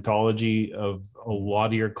 200-page anthology of a lot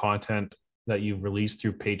of your content that you've released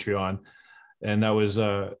through Patreon. And that was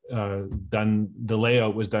done, the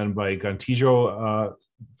layout was done by Gontijo,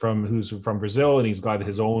 who's from Brazil, and he's got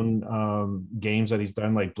his own games that he's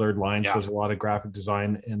done, like Blurred Lines. Does a lot of graphic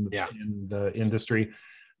design in the industry.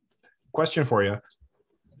 Question for you.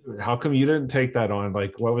 How come you didn't take that on?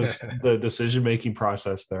 Like, what was the decision-making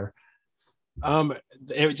process there?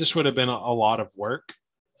 It just would have been a lot of work,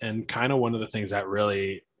 and kind of one of the things that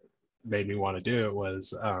really made me want to do it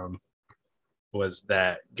was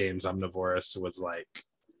that Games Omnivorous was like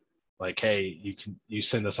like, hey, you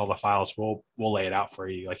send us all the files, we'll lay it out for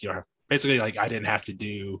you. Like, you don't have, basically, like, I didn't have to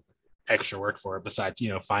do extra work for it besides,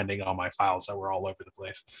 finding all my files that were all over the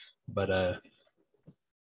place. But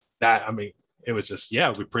that, I mean, it was just,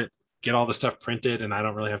 yeah, we get all the stuff printed and I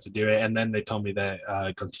don't really have to do it. And then they told me that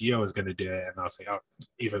Gontijo is going to do it, and I was like, oh,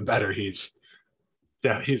 even better. He's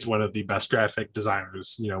one of the best graphic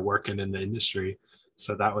designers, working in the industry.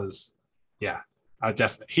 So that was, yeah, I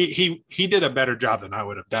definitely, he did a better job than I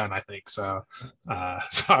would have done, I think. So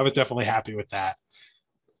so I was definitely happy with that.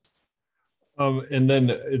 And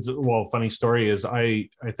then funny story is I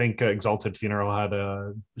think Exalted Funeral had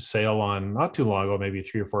a sale on not too long ago, maybe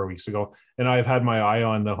 3 or 4 weeks ago. And I've had my eye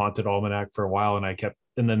on the Haunted Almanac for a while, and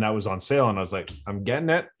then that was on sale and I was like, I'm getting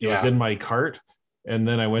it. It was in my cart. And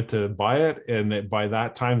then I went to buy it. And by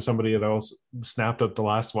that time, somebody had else snapped up the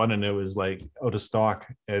last one and it was like out of stock.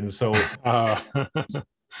 And so,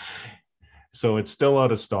 so it's still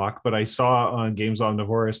out of stock, but I saw on Games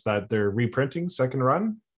Omnivorous that they're reprinting second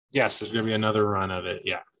run. Yes, there's going to be another run of it.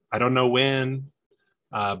 Yeah. I don't know when,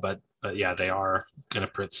 but yeah, they are going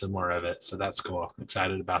to print some more of it. So that's cool. I'm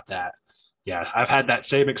excited about that. Yeah. I've had that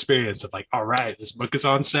same experience of like, all right, this book is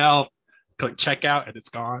on sale, click checkout and it's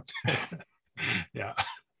gone. Yeah.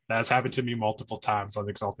 That's happened to me multiple times on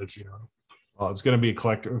Exalted Funeral. Well, it's going to be a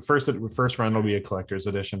collector. First run will be a collector's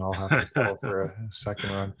edition. I'll have to go for a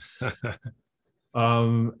second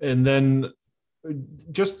run. And then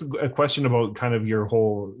just a question about kind of your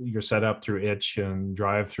setup through itch and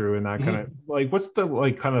drive through and that kind of like, what's the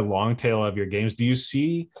like kind of long tail of your games? Do you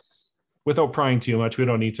see, without prying too much, we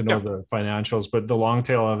don't need to know the financials, but the long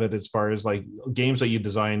tail of it, as far as like games that you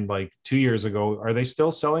designed like 2 years ago, are they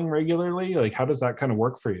still selling regularly? Like, how does that kind of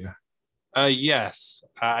work for you? Yes,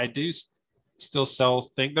 I do still sell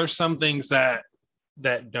things. There's some things that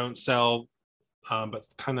don't sell, but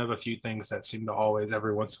kind of a few things that seem to always,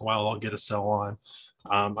 every once in a while, I'll get a sell on.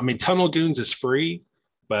 I mean, Tunnel Goons is free,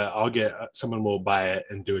 but I'll get someone will buy it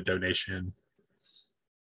and do a donation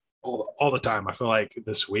all the time. I feel like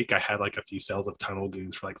this week I had like a few sales of Tunnel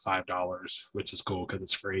Goons for like $5, which is cool because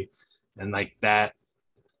it's free, and like that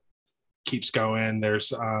keeps going.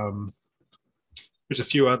 There's a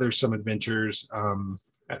few others, some adventures.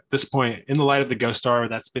 At this point, in the Light of the Ghost Star,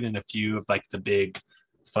 that's been in a few of like the big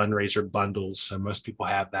fundraiser bundles, so most people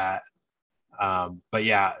have that. But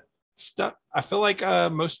yeah, stuff. I feel like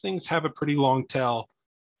most things have a pretty long tail.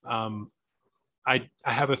 I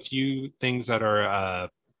have a few things that are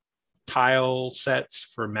tile sets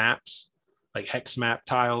for maps, like hex map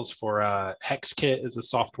tiles for HexKit is a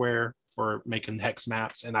software for making hex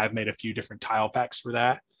maps, and I've made a few different tile packs for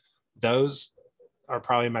that. Those are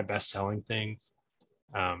probably my best selling things,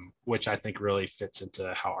 which I think really fits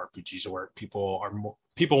into how RPGs work.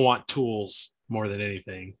 People want tools more than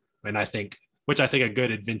anything, and I think a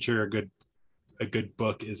good adventure, a good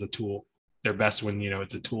book is a tool. They're best when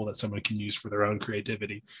it's a tool that someone can use for their own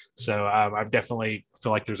creativity. So I definitely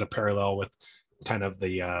feel like there's a parallel with kind of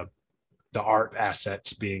the art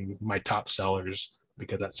assets being my top sellers,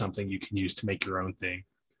 because that's something you can use to make your own thing.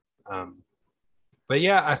 But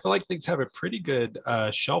yeah, I feel like things have a pretty good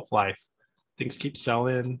shelf life. Things keep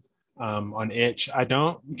selling on itch. I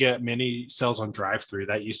don't get many sales on drive-through.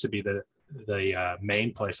 That used to be the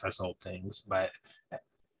main place I sold things, but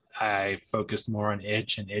I focused more on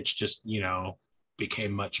itch, and itch just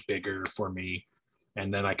became much bigger for me.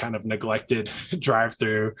 And then I kind of neglected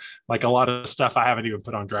drive-through. Like a lot of stuff I haven't even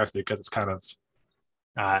put on drive-through because it's kind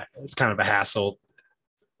of a hassle.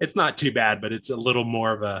 It's not too bad, but it's a little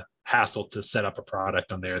more of a hassle to set up a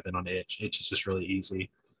product on there than on itch. Itch is just really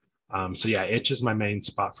easy. So yeah, itch is my main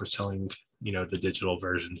spot for selling the digital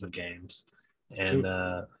versions of games. And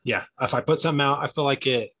yeah, if I put something out, I feel like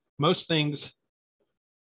most things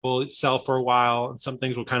will sell for a while, and some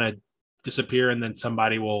things will kind of disappear, and then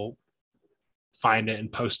somebody will find it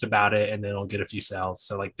and post about it, and then it'll get a few sales.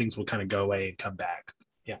 So like things will kind of go away and come back.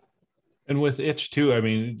 Yeah. And with itch too, I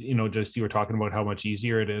mean, just you were talking about how much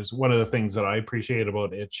easier it is. One of the things that I appreciate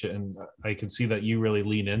about itch, and I can see that you really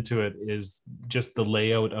lean into it, is just the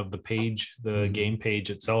layout of the page, the game page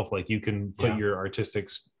itself. Like you can put your artistic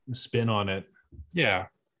spin on it. Yeah.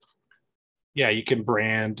 Yeah, you can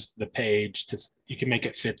brand the page you can make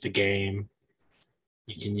it fit the game.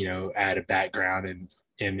 You can, add a background and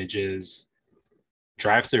images.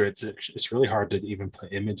 Drive-through, it's really hard to even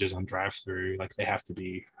put images on drive-through. Like they have to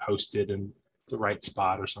be hosted in the right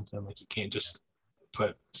spot or something. Like you can't just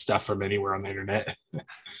put stuff from anywhere on the internet.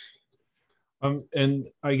 And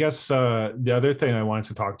I guess the other thing I wanted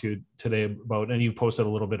to talk to you today about, and you've posted a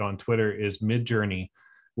little bit on Twitter, is Midjourney,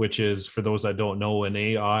 which is, for those that don't know, an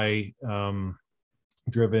AI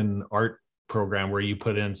driven art program where you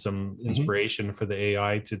put in some inspiration for the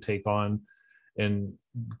AI to take on and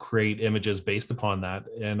create images based upon that.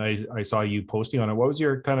 And I saw you posting on it. What was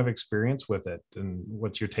your kind of experience with it, and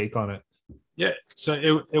what's your take on it? Yeah, so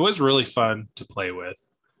it was really fun to play with.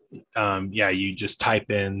 Yeah, you just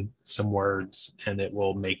type in some words and it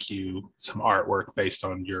will make you some artwork based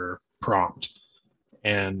on your prompt.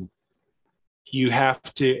 And you have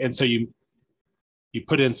to, and so you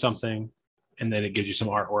put in something and then it gives you some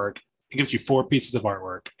artwork. It gives you 4 pieces of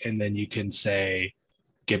artwork, and then you can say,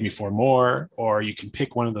 give me 4 more, or you can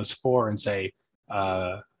pick one of those 4 and say,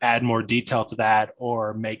 add more detail to that,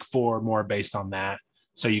 or make 4 more based on that.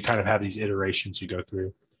 So you kind of have these iterations you go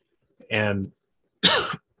through. And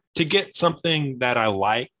to get something that I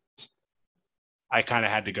liked, I kind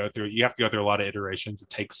of had to go through, you have to go through a lot of iterations. It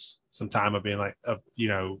takes some time of being like,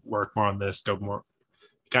 work more on this, go more.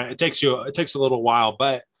 It takes a little while,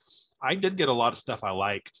 but I did get a lot of stuff I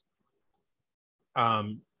liked.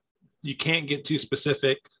 You can't get too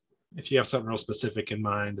specific. If you have something real specific in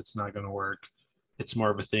mind, it's not going to work. It's more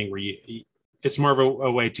of a thing where it's more of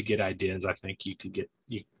a way to get ideas. I think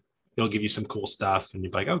it'll give you some cool stuff and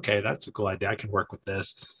you'll be like, okay, that's a cool idea. I can work with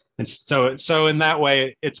this. And so in that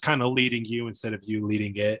way, it's kind of leading you instead of you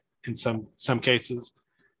leading it in some cases.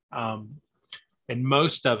 And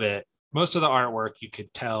most of the artwork, you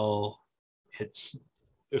could tell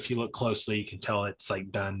if you look closely, you can tell it's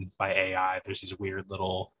like done by AI. There's these weird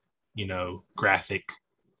little, graphic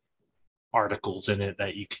articles in it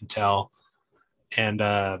that you can tell. And,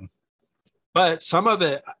 but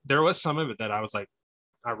there was some of it that I was like,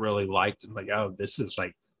 I really liked, and like, oh, this is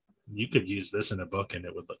like, you could use this in a book and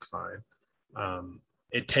it would look fine.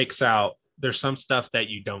 It takes out, there's some stuff that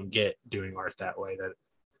you don't get doing art that way,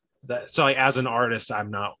 so like as an artist,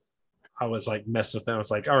 I was like messing with them. I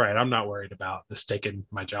was like, all right, I'm not worried about this taking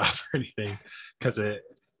my job or anything, because it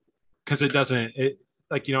doesn't,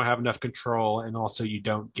 like, you don't have enough control, and also you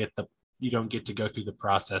don't get to go through the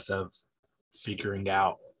process of figuring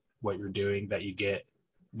out what you're doing that you get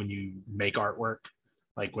when you make artwork.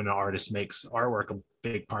 Like when an artist makes artwork, a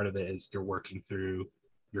big part of it is you're working through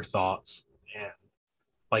your thoughts. And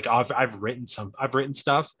like I've written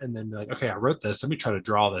stuff, and then like, okay, I wrote this, let me try to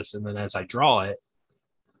draw this. And then as I draw it,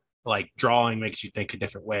 like drawing makes you think a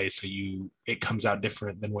different way. So it comes out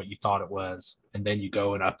different than what you thought it was. And then you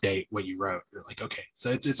go and update what you wrote. You're like, okay,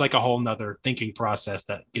 so it's like a whole nother thinking process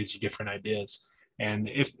that gives you different ideas. And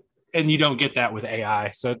you don't get that with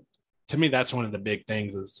AI. So to me, that's one of the big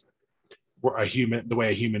things is the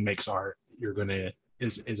way a human makes art,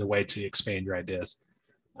 is a way to expand your ideas.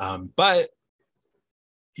 But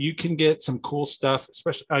you can get some cool stuff,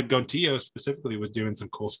 especially Gontillo specifically was doing some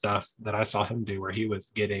cool stuff that I saw him do, where he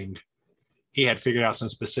had figured out some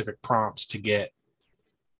specific prompts to get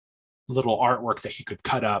little artwork that he could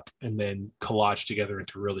cut up and then collage together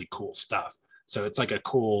into really cool stuff. So it's like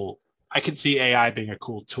I could see AI being a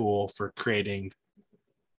cool tool for creating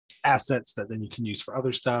assets that then you can use for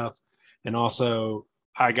other stuff. And also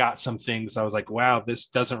I got some things I was like, wow, this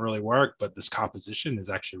doesn't really work, but this composition is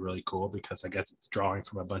actually really cool, because I guess it's drawing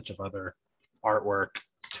from a bunch of other artwork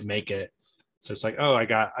to make it. So it's like, oh,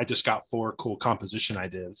 I just got 4 cool composition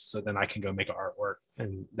ideas. So then I can go make an artwork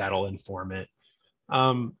and that'll inform it.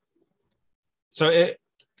 So it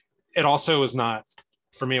also was not,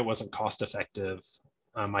 for me, it wasn't cost effective.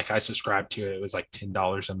 Like I subscribed to it. It was like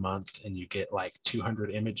 $10 a month and you get like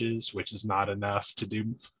 200 images, which is not enough to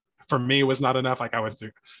do. For me, it was not enough. Like I went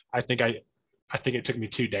through, I think it took me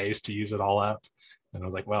 2 days to use it all up. And I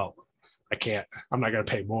was like, well, I'm not going to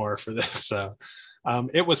pay more for this. So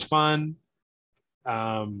it was fun.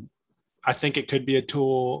 I think it could be a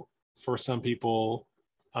tool for some people,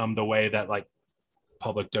 the way that like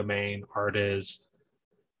public domain art is.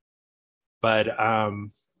 But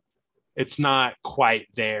it's not quite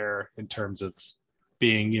there in terms of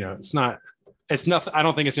being, it's nothing. I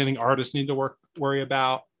don't think it's anything artists need to worry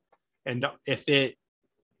about. And I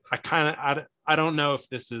don't know if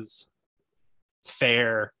this is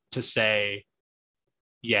fair to say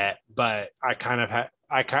yet, but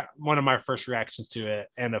one of my first reactions to it,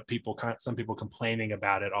 and of some people complaining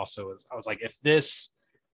about it also, is I was like, if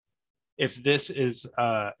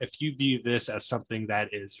you view this as something that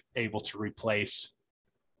is able to replace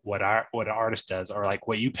what an artist does, or like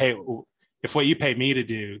if what you pay me to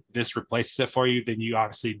do, this replaces it for you, then you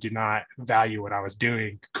obviously do not value what I was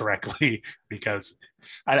doing correctly, because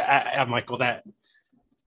I'm like, well,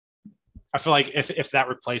 I feel like if that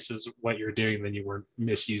replaces what you're doing, then you were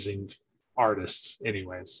misusing artists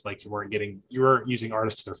anyways. Like you weren't using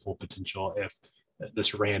artists to their full potential if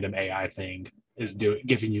this random AI thing is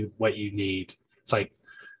giving you what you need. It's like,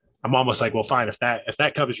 I'm almost like, well, fine, if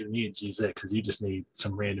that covers your needs, use it, because you just need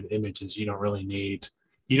some random images. You don't really need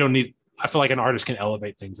you don't need. I feel like an artist can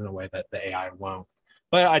elevate things in a way that the AI won't.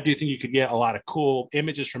 But I do think you could get a lot of cool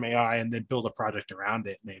images from AI and then build a project around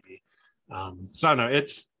it, maybe. So I don't know.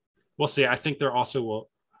 We'll see. I think there also will.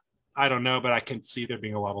 I don't know, but I can see there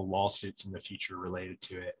being a lot of lawsuits in the future related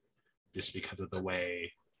to it, just because of the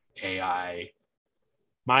way AI.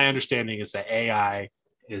 My understanding is that AI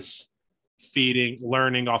is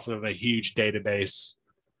learning off of a huge database.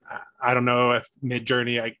 I don't know if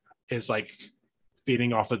Midjourney is like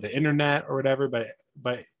feeding off of the internet or whatever,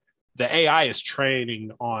 but the AI is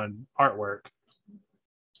training on artwork.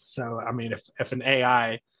 So I mean, if an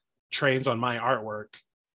AI trains on my artwork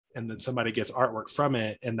and then somebody gets artwork from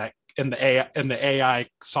it, and the AI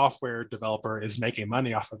software developer is making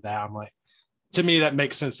money off of that, I'm like, to me that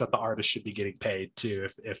makes sense that the artist should be getting paid too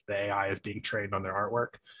if the AI is being trained on their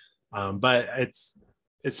artwork. But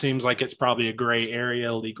it seems like it's probably a gray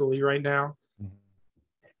area legally right now.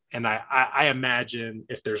 And I imagine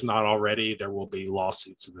if there's not already, there will be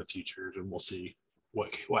lawsuits in the future, and we'll see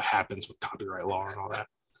what happens with copyright law and all that.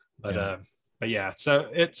 But yeah,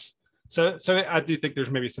 so I do think there's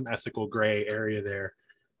maybe some ethical gray area there,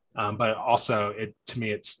 but also to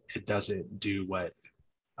me it doesn't do what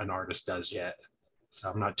an artist does yet, so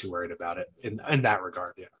I'm not too worried about it in that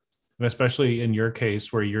regard. Yeah. And especially in your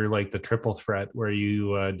case, where you're like the triple threat, where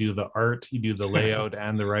you do the art, you do the layout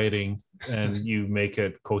and the writing, and you make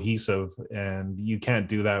it cohesive. And you can't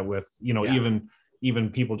do that with, even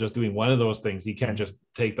people just doing one of those things. You can't just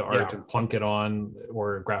take the art and plunk it on,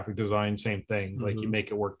 or graphic design, same thing. Like you make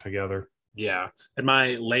it work together. Yeah. And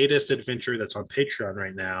my latest adventure that's on Patreon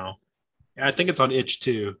right now, I think it's on itch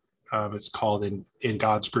too. It's called in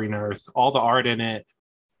God's Green Earth. All the art in it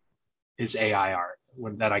is AI art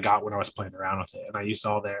that I got when I was playing around with it, and I used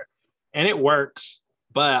all there, and it works.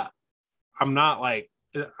 But I'm not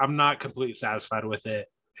completely satisfied with it,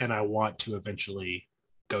 and I want to eventually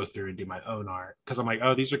go through and do my own art, because I'm like,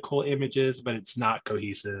 oh, these are cool images, but it's not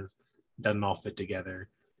cohesive, doesn't all fit together.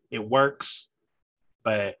 It works,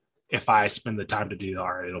 but if I spend the time to do the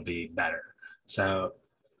art, it'll be better. So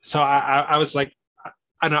I was like,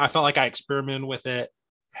 I don't know, I felt like I experimented with it,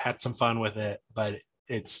 had some fun with it, but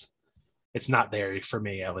it's not there for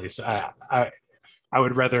me, at least. I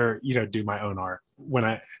would rather do my own art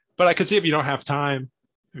but I could see if you don't have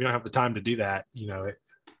the time to do that,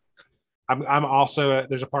 I'm also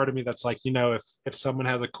there's a part of me that's like, if someone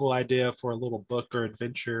has a cool idea for a little book or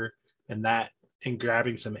adventure, and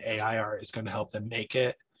grabbing some AI art is going to help them make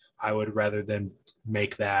it, I would rather than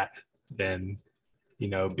make that than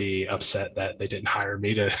be upset that they didn't hire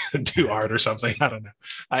me to do art or something. I don't know.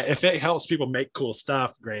 If it helps people make cool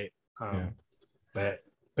stuff, great. But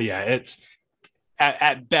yeah, it's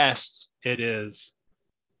at best it is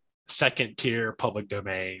second tier public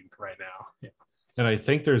domain right now. Yeah. And I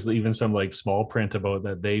think there's even some like small print about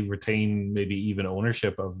that they retain maybe even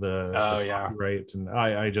ownership of the copyright. And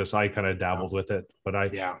I kind of dabbled with it, but I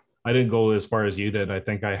didn't go as far as you did. I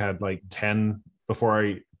think I had like 10 before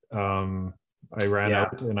I ran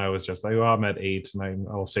out, and I was just like, well, I'm at 8, and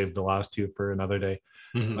I'll save the last 2 for another day.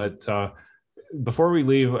 But before we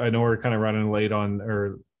leave, I know we're kind of running late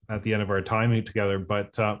or at the end of our time together,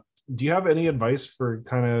 but do you have any advice for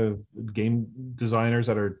kind of game designers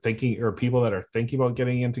that are thinking, or people that are thinking about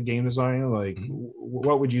getting into game design? Like,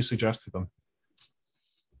 what would you suggest to them?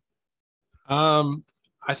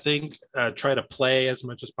 I think try to play as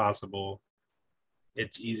much as possible.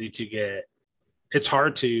 It's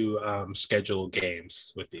hard to schedule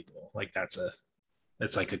games with people. Like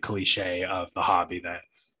it's like a cliche of the hobby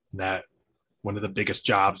that one of the biggest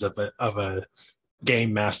jobs of a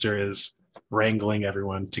game master is wrangling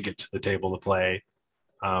everyone to get to the table to play.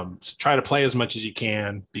 So try to play as much as you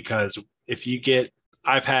can, because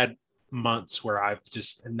I've had months where I've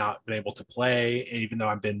just not been able to play, even though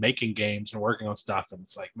I've been making games and working on stuff. And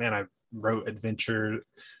it's like, man, I wrote adventure.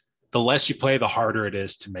 The less you play, the harder it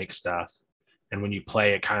is to make stuff. And when you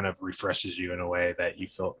play, it kind of refreshes you in a way that you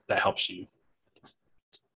feel that helps you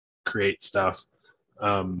create stuff.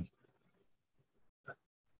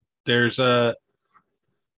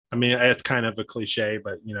 It's kind of a cliche,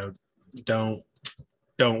 but don't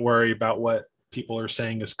worry about what people are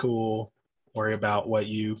saying is cool. Worry about what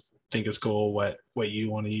you think is cool, what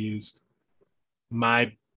you want to use.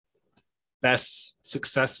 My best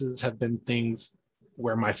successes have been things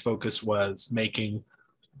where my focus was making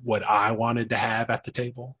what I wanted to have at the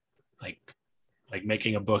table, like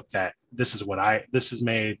making a book that this is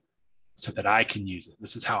made so that I can use it.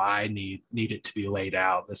 This is how I need it to be laid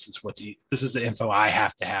out. This is the info I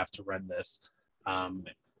have to run this.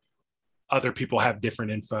 other people have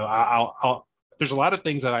different info. I'll there's a lot of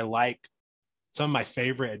things that I like. Some of my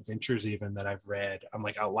favorite adventures, even that I've read, I'm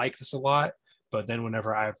like, I like this a lot. But then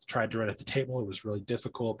whenever I've tried to run at the table, it was really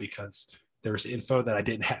difficult because there was info that I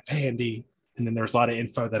didn't have handy. And then there was a lot of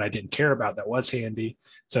info that I didn't care about that was handy.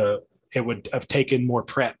 So it would have taken more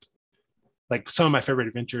prep. Like some of my favorite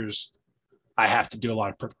adventures, I have to do a lot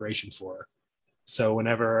of preparation for. So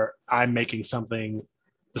whenever I'm making something,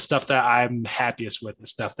 the stuff that I'm happiest with is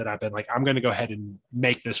stuff that I've been like, I'm going to go ahead and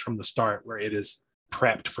make this from the start where it is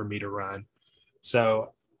prepped for me to run.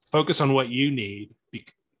 So focus on what you need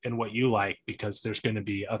and what you like, because there's going to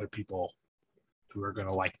be other people who are going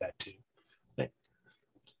to like that too. I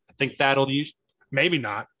think that'll use. Maybe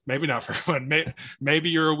not for everyone. Maybe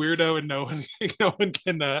you're a weirdo and no one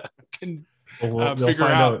can figure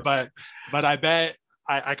out. But I bet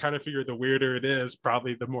I kind of figure the weirder it is,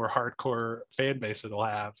 probably the more hardcore fan base it'll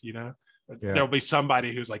have. There'll be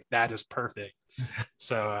somebody who's like, that is perfect.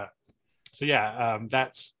 So yeah,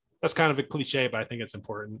 that's kind of a cliche, but I think it's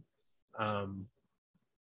important. I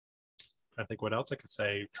think what else I could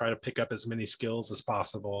say, try to pick up as many skills as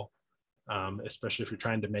possible, especially if you're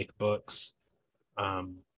trying to make books. I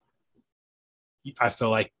feel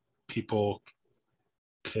like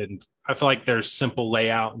there's simple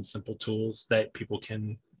layout and simple tools that people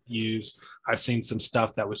can use. I've seen some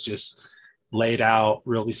stuff that was just laid out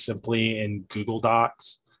really simply in Google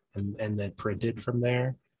Docs and then printed from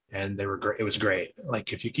there. And they were great. It was great.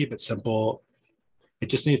 Like if you keep it simple, it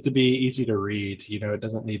just needs to be easy to read. It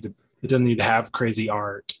doesn't need to have crazy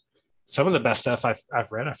art. Some of the best stuff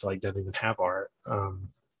I've read, I feel like doesn't even have art.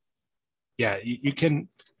 You can.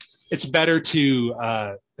 It's better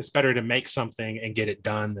to make something and get it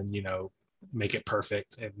done than make it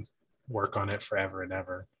perfect and work on it forever and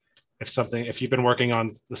ever. If you've been working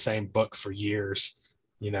on the same book for years,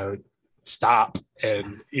 stop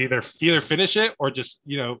and either finish it or just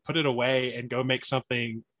put it away and go make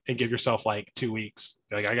something and give yourself like 2 weeks.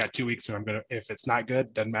 Like, I got 2 weeks and if it's not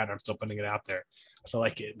good, doesn't matter, I'm still putting it out there. I feel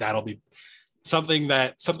like that'll be something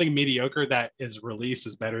mediocre that is released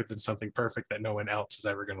is better than something perfect that no one else is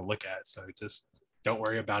ever going to look at. So just don't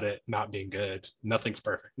worry about it not being good. Nothing's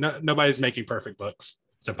perfect. Nobody's making perfect books.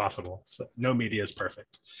 It's impossible. So no media is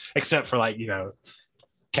perfect, except for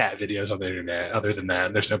cat videos on the internet. Other than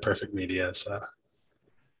that, there's no perfect media. So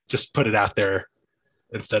just put it out there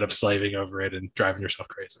instead of slaving over it and driving yourself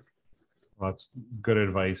crazy. Well, that's good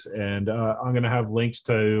advice. And I'm going to have links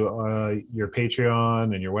to your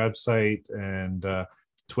Patreon and your website and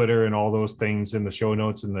Twitter and all those things in the show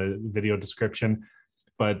notes in the video description.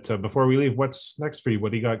 But before we leave, what's next for you?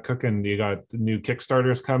 What do you got cooking? Do you got new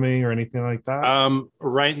Kickstarters coming or anything like that?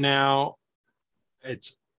 Right now,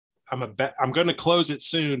 I'm going to close it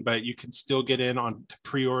soon, but you can still get in on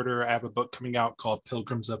pre-order. I have a book coming out called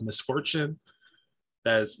Pilgrims of Misfortune.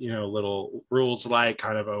 That's little rules like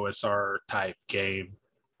kind of OSR type game.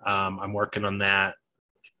 I'm working on that.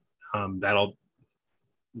 The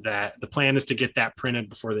plan is to get that printed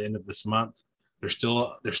before the end of this month. There's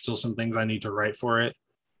still some things I need to write for it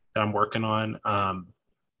that I'm working on.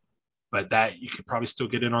 But that you could probably still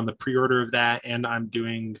get in on the pre-order of that. And I'm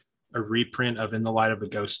doing a reprint of In the Light of a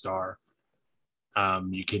Ghost Star.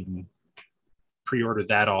 You can pre-order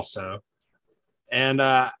that also. And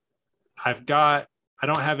I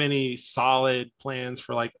don't have any solid plans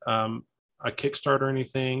for a Kickstarter or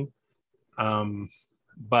anything.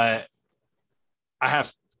 But I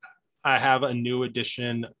have a new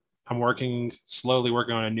edition. I'm slowly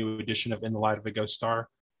working on a new edition of In the Light of a Ghost Star,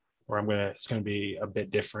 where it's going to be a bit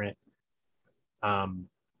different. And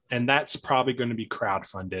that's probably going to be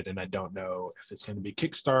crowdfunded. And I don't know if it's going to be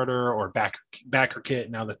Kickstarter or backer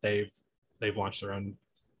kit now that they've launched their own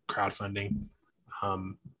crowdfunding.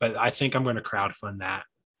 But I think I'm going to crowdfund that.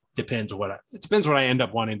 It depends what I end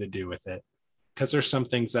up wanting to do with it. Because there's some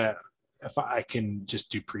things that if I can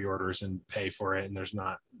just do pre-orders and pay for it, and there's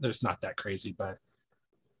not that crazy, but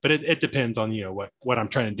it depends on what I'm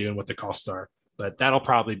trying to do and what the costs are. But that'll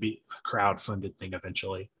probably be a crowdfunded thing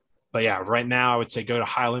eventually. But yeah, right now I would say go to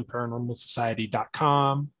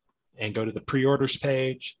HighlandParanormalSociety.com and go to the pre-orders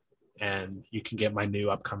page, and you can get my new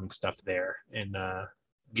upcoming stuff there and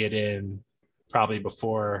get in probably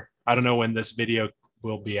before. I don't know when this video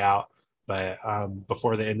will be out, but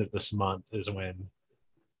before the end of this month is when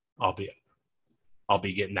I'll be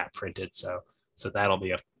getting that printed. So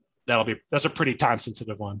that's a pretty time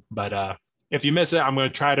sensitive one. But if you miss it, I'm going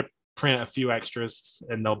to try to print a few extras,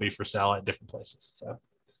 and they'll be for sale at different places. So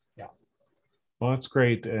yeah. Well, that's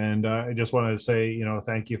great. And I just wanted to say,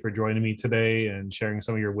 thank you for joining me today and sharing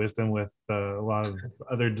some of your wisdom with a lot of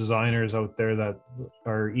other designers out there that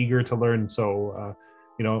are eager to learn. So,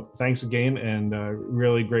 thanks again, and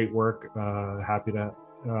really great work. Happy to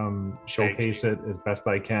showcase it as best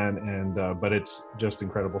I can, and but it's just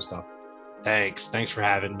incredible stuff. Thanks for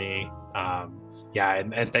having me. Yeah,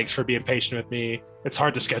 and thanks for being patient with me. It's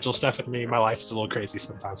hard to schedule stuff with me. My life is a little crazy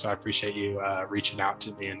sometimes, so I appreciate you reaching out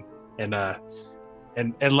to me and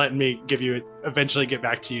letting me eventually get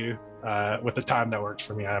back to you with the time that works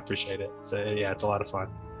for me. I appreciate it. So yeah, it's a lot of fun.